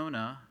to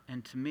Jonah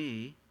and to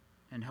me,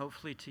 and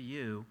hopefully to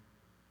you,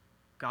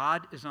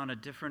 God is on a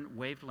different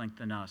wavelength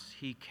than us.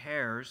 He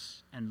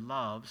cares and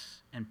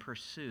loves and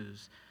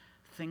pursues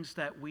things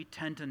that we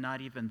tend to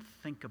not even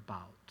think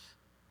about.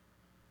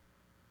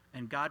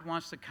 And God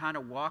wants to kind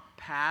of walk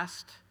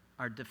past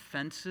our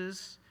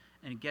defenses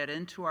and get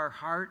into our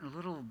heart and a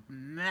little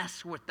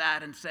mess with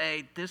that and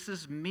say, "This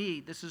is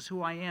me. This is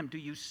who I am. Do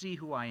you see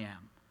who I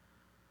am?"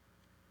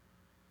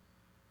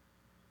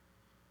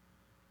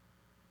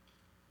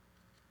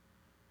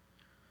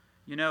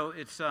 You know,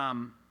 it's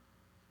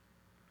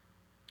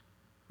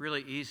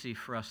really easy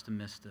for us to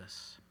miss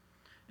this.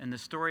 And the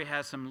story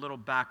has some little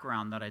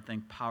background that I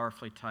think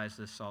powerfully ties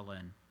this all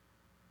in.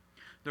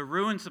 The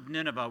ruins of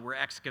Nineveh were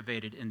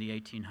excavated in the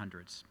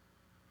 1800s,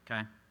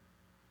 okay?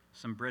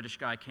 Some British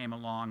guy came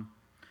along,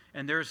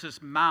 and there's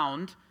this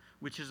mound,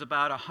 which is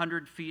about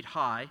 100 feet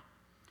high,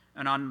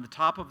 and on the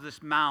top of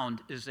this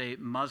mound is a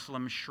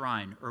Muslim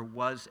shrine, or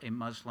was a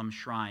Muslim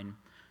shrine,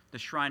 the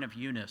shrine of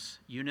Eunice.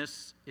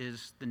 Eunice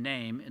is the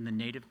name in the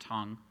native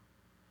tongue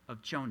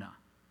of Jonah.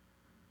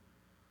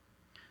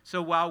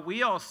 So while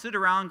we all sit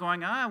around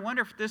going, I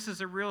wonder if this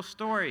is a real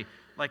story,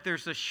 like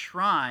there's a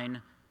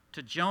shrine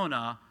to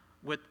Jonah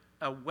with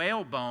a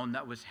whalebone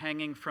that was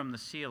hanging from the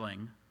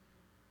ceiling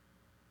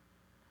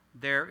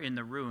there in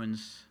the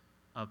ruins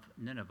of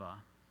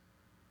Nineveh.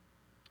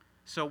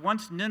 So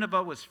once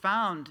Nineveh was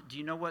found, do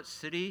you know what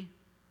city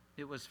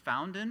it was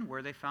found in,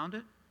 where they found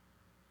it?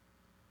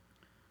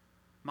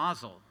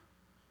 Mosul.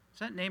 Does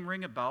that name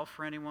ring a bell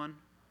for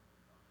anyone?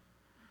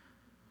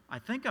 I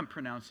think I'm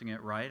pronouncing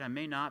it right. I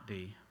may not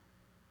be.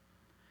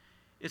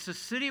 It's a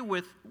city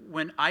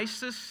when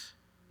ISIS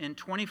in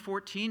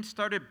 2014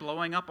 started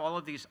blowing up all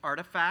of these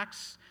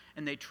artifacts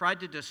and they tried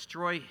to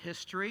destroy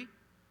history.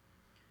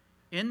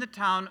 In the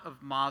town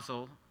of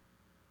Mosul,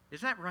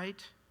 is that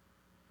right?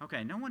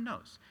 Okay, no one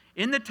knows.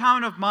 In the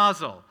town of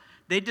Mosul,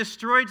 they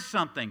destroyed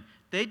something.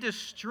 They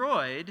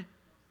destroyed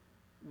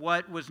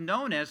what was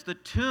known as the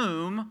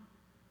tomb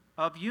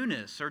of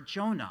Eunice or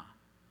Jonah.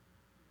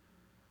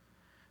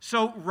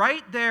 So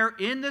right there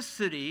in the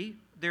city,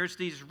 there's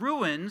these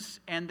ruins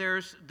and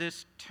there's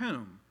this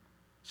tomb,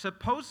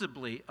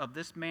 supposedly of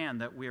this man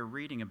that we're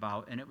reading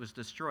about, and it was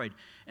destroyed.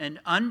 And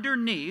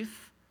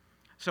underneath,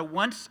 so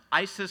once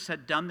ISIS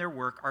had done their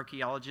work,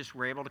 archaeologists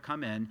were able to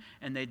come in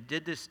and they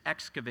did this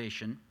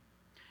excavation,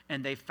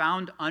 and they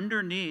found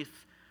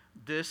underneath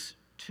this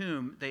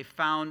tomb, they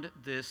found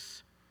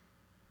this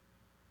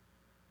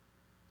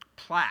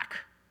plaque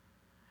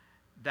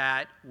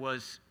that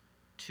was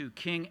to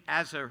King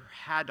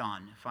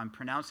Esarhaddon, if I'm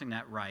pronouncing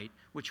that right,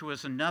 which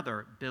was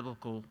another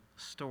biblical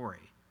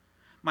story.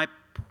 My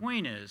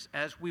point is,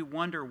 as we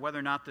wonder whether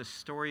or not this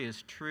story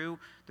is true,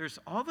 there's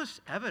all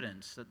this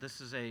evidence that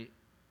this is an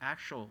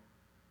actual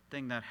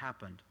thing that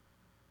happened.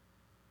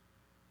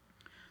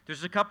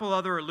 There's a couple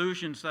other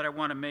allusions that I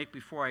want to make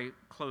before I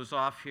close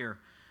off here.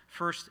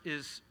 First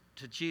is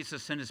to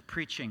Jesus and his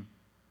preaching.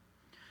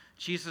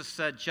 Jesus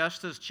said,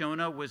 just as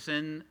Jonah was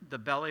in the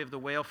belly of the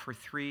whale for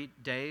 3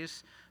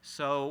 days,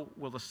 so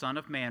will the Son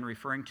of Man,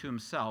 referring to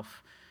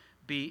himself,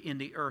 be in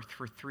the earth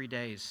for 3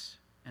 days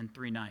and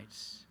 3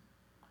 nights.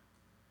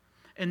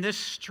 And this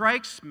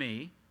strikes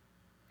me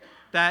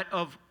that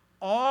of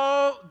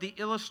all the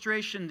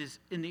illustrations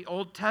in the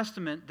Old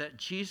Testament that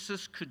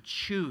Jesus could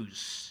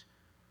choose,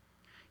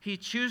 he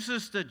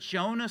chooses the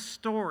Jonah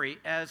story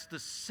as the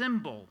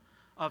symbol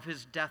of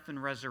his death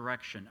and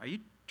resurrection. Are you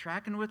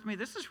tracking with me?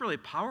 This is really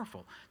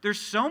powerful. There's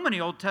so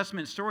many Old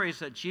Testament stories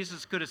that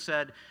Jesus could have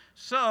said,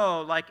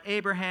 so like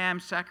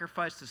Abraham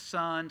sacrificed his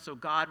son, so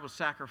God will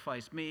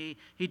sacrifice me.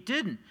 He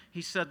didn't.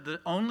 He said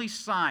the only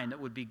sign that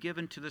would be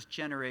given to this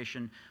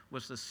generation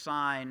was the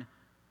sign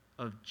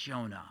of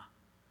Jonah.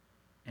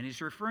 And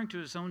he's referring to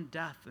his own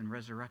death and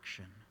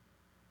resurrection.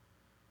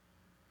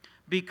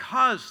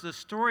 Because the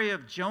story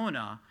of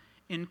Jonah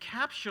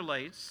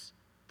encapsulates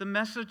the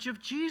message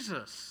of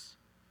Jesus,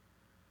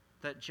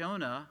 that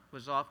Jonah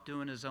was off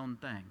doing his own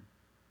thing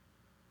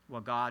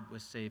while God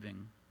was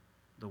saving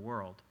the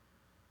world.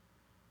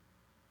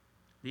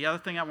 The other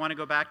thing I want to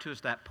go back to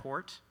is that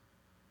port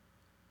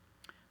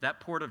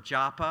of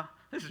Joppa.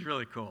 This is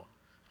really cool.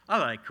 I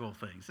like cool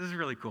things. This is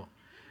really cool.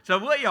 So,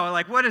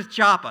 what is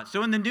Joppa?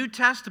 So in the New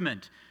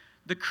Testament,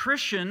 the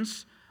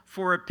Christians,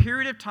 for a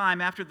period of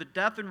time after the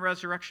death and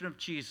resurrection of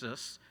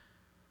Jesus,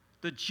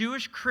 the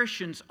Jewish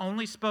Christians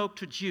only spoke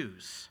to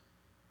Jews.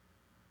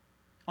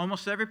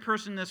 Almost every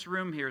person in this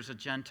room here is a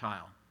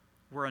Gentile.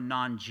 We're a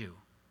non-Jew.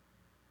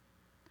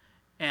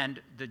 And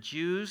the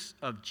Jews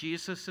of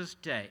Jesus'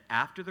 day,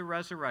 after the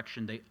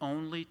resurrection, they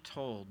only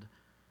told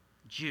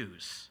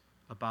Jews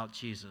about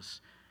Jesus.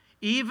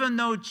 Even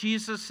though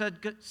Jesus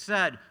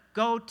said,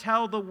 go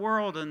tell the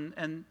world,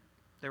 and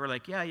they were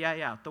like,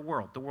 yeah, the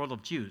world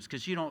of Jews,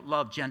 because you don't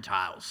love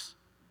Gentiles.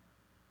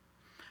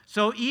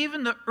 So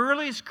even the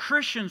earliest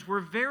Christians were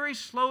very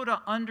slow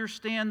to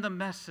understand the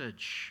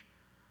message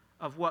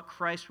of what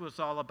Christ was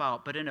all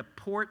about. But in a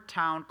port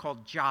town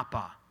called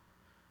Joppa,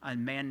 a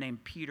man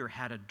named Peter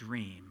had a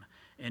dream.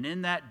 And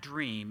in that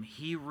dream,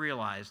 he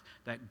realized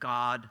that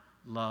God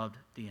loved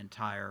the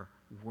entire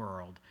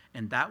world.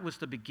 And that was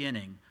the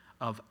beginning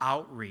of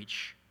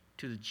outreach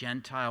to the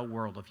Gentile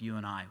world of you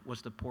and I,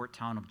 was the port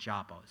town of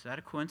Joppa. Is that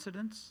a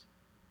coincidence?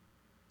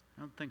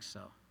 I don't think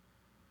so.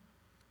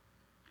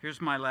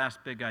 Here's my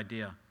last big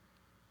idea.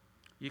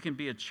 You can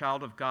be a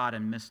child of God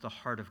and miss the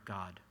heart of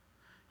God.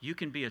 You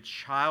can be a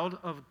child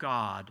of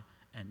God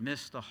and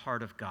miss the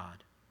heart of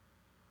God.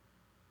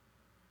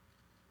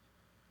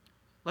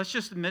 Let's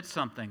just admit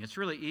something. It's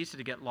really easy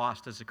to get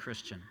lost as a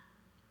Christian.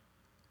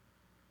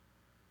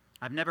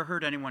 I've never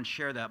heard anyone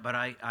share that, but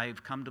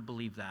I've come to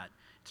believe that.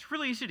 It's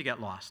really easy to get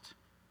lost.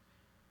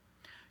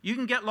 You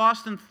can get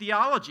lost in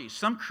theology.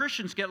 Some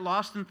Christians get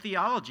lost in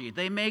theology.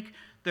 They make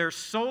their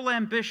sole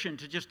ambition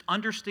to just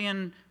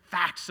understand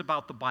facts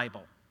about the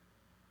Bible.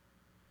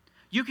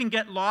 You can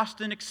get lost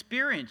in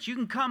experience. You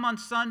can come on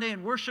Sunday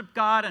and worship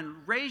God and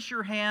raise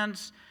your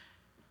hands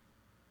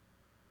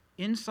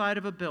inside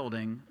of a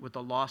building with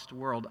a lost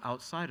world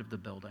outside of the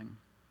building.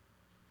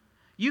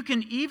 You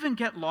can even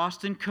get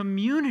lost in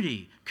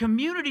community.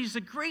 Community is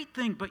a great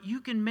thing, but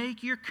you can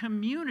make your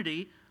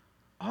community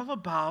all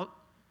about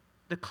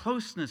the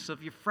closeness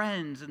of your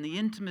friends and the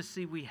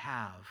intimacy we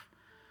have.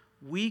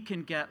 We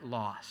can get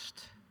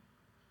lost.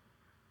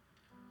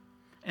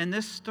 And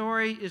this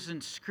story is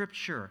in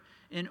Scripture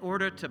in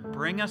order to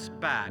bring us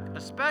back,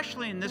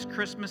 especially in this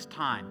Christmas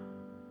time,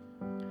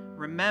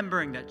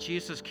 remembering that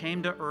Jesus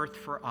came to earth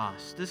for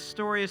us. This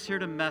story is here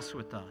to mess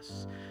with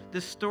us.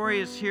 This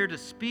story is here to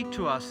speak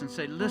to us and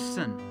say,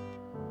 listen,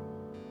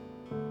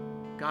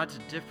 God's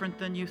different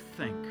than you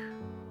think.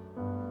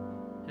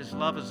 His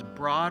love is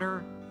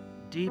broader,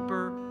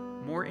 deeper,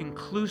 more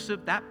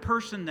inclusive. That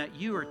person that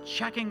you are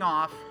checking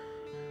off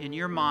in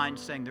your mind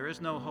saying there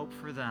is no hope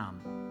for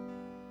them,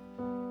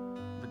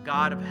 the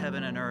God of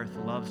heaven and earth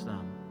loves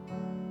them.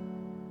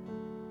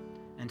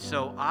 And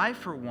so I,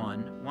 for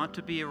one, want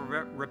to be a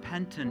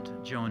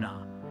repentant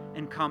Jonah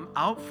and come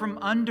out from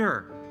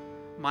under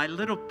my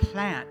little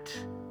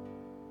plant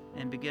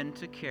and begin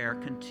to care,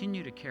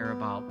 continue to care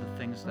about the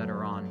things that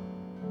are on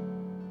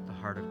the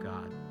heart of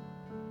God.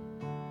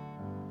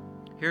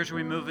 Here's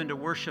where we move into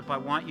worship. I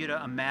want you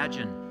to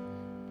imagine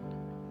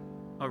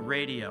a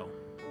radio.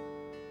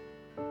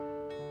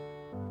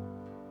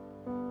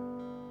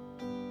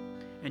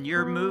 And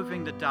you're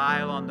moving the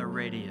dial on the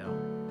radio.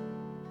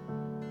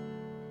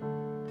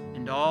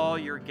 And all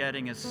you're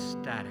getting is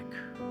static.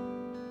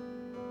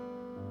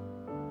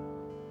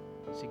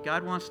 See,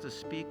 God wants to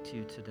speak to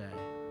you today.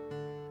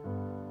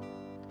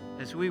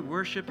 as we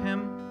worship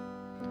him,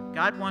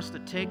 God wants to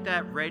take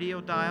that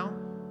radio dial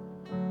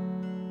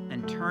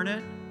and turn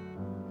it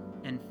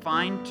and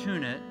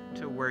fine-tune it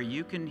to where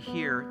you can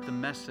hear the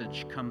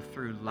message come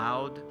through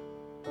loud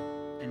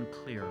and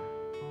clear.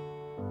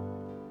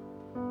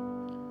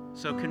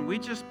 So can we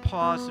just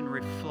pause and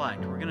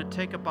reflect? We're going to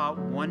take about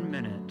 1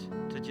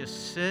 minute to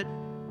just sit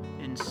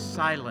in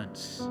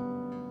silence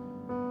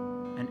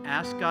and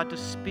ask God to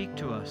speak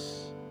to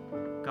us.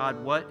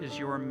 God, what is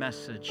your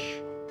message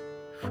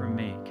for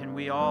me? Can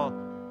we all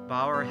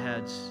bow our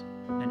heads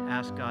and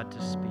ask God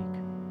to speak?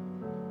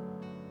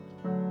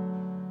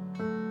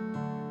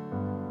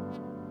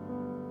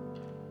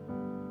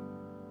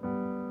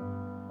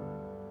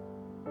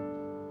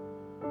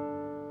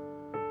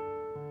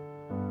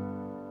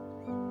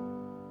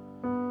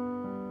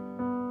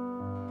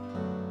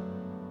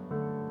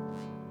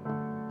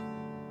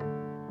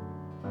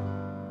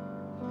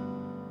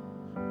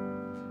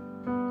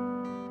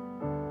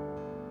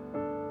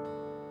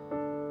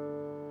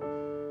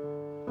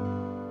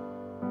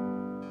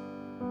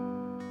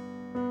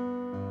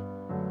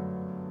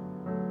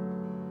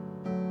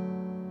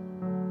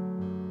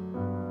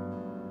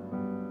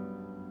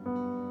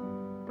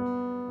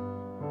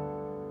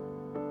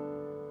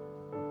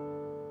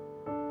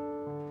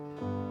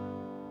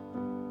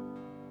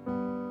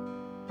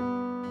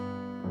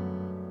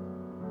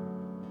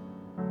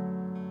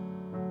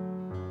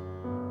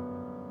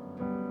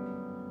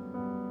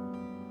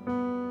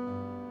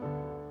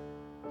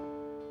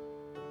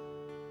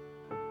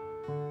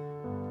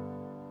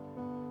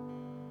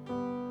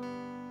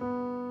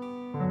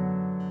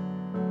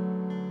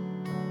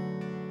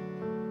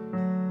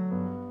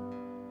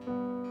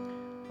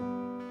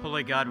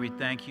 Holy God, we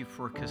thank you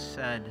for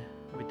Kased.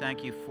 We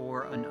thank you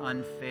for an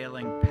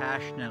unfailing,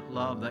 passionate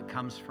love that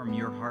comes from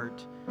your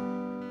heart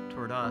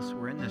toward us.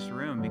 We're in this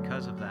room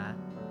because of that.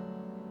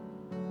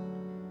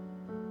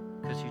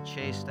 Because you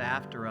chased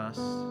after us.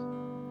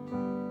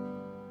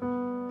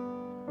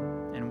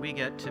 And we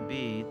get to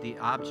be the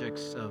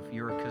objects of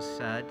your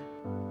Kased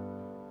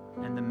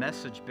and the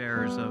message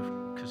bearers of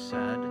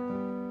Kased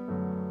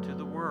to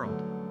the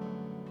world.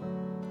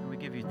 And we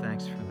give you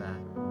thanks for that.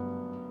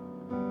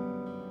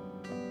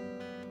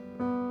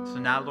 So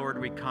now, Lord,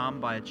 we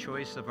come by a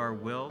choice of our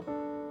will,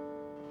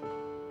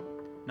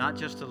 not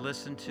just to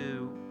listen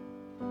to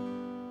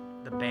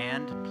the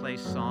band play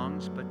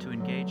songs, but to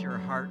engage our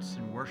hearts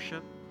in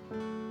worship,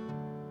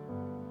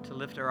 to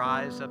lift our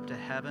eyes up to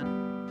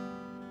heaven,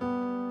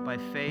 by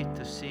faith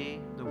to see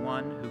the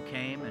one who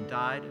came and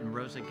died and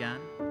rose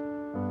again,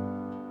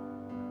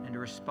 and to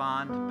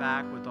respond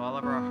back with all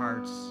of our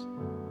hearts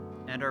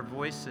and our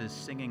voices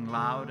singing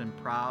loud and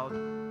proud,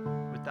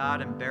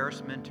 without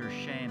embarrassment or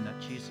shame, that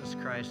Jesus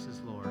Christ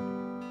is Lord.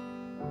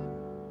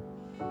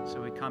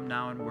 So we come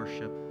now and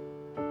worship.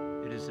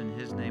 It is in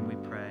his name we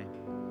pray.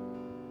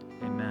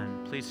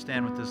 Amen. Please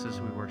stand with us as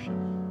we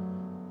worship.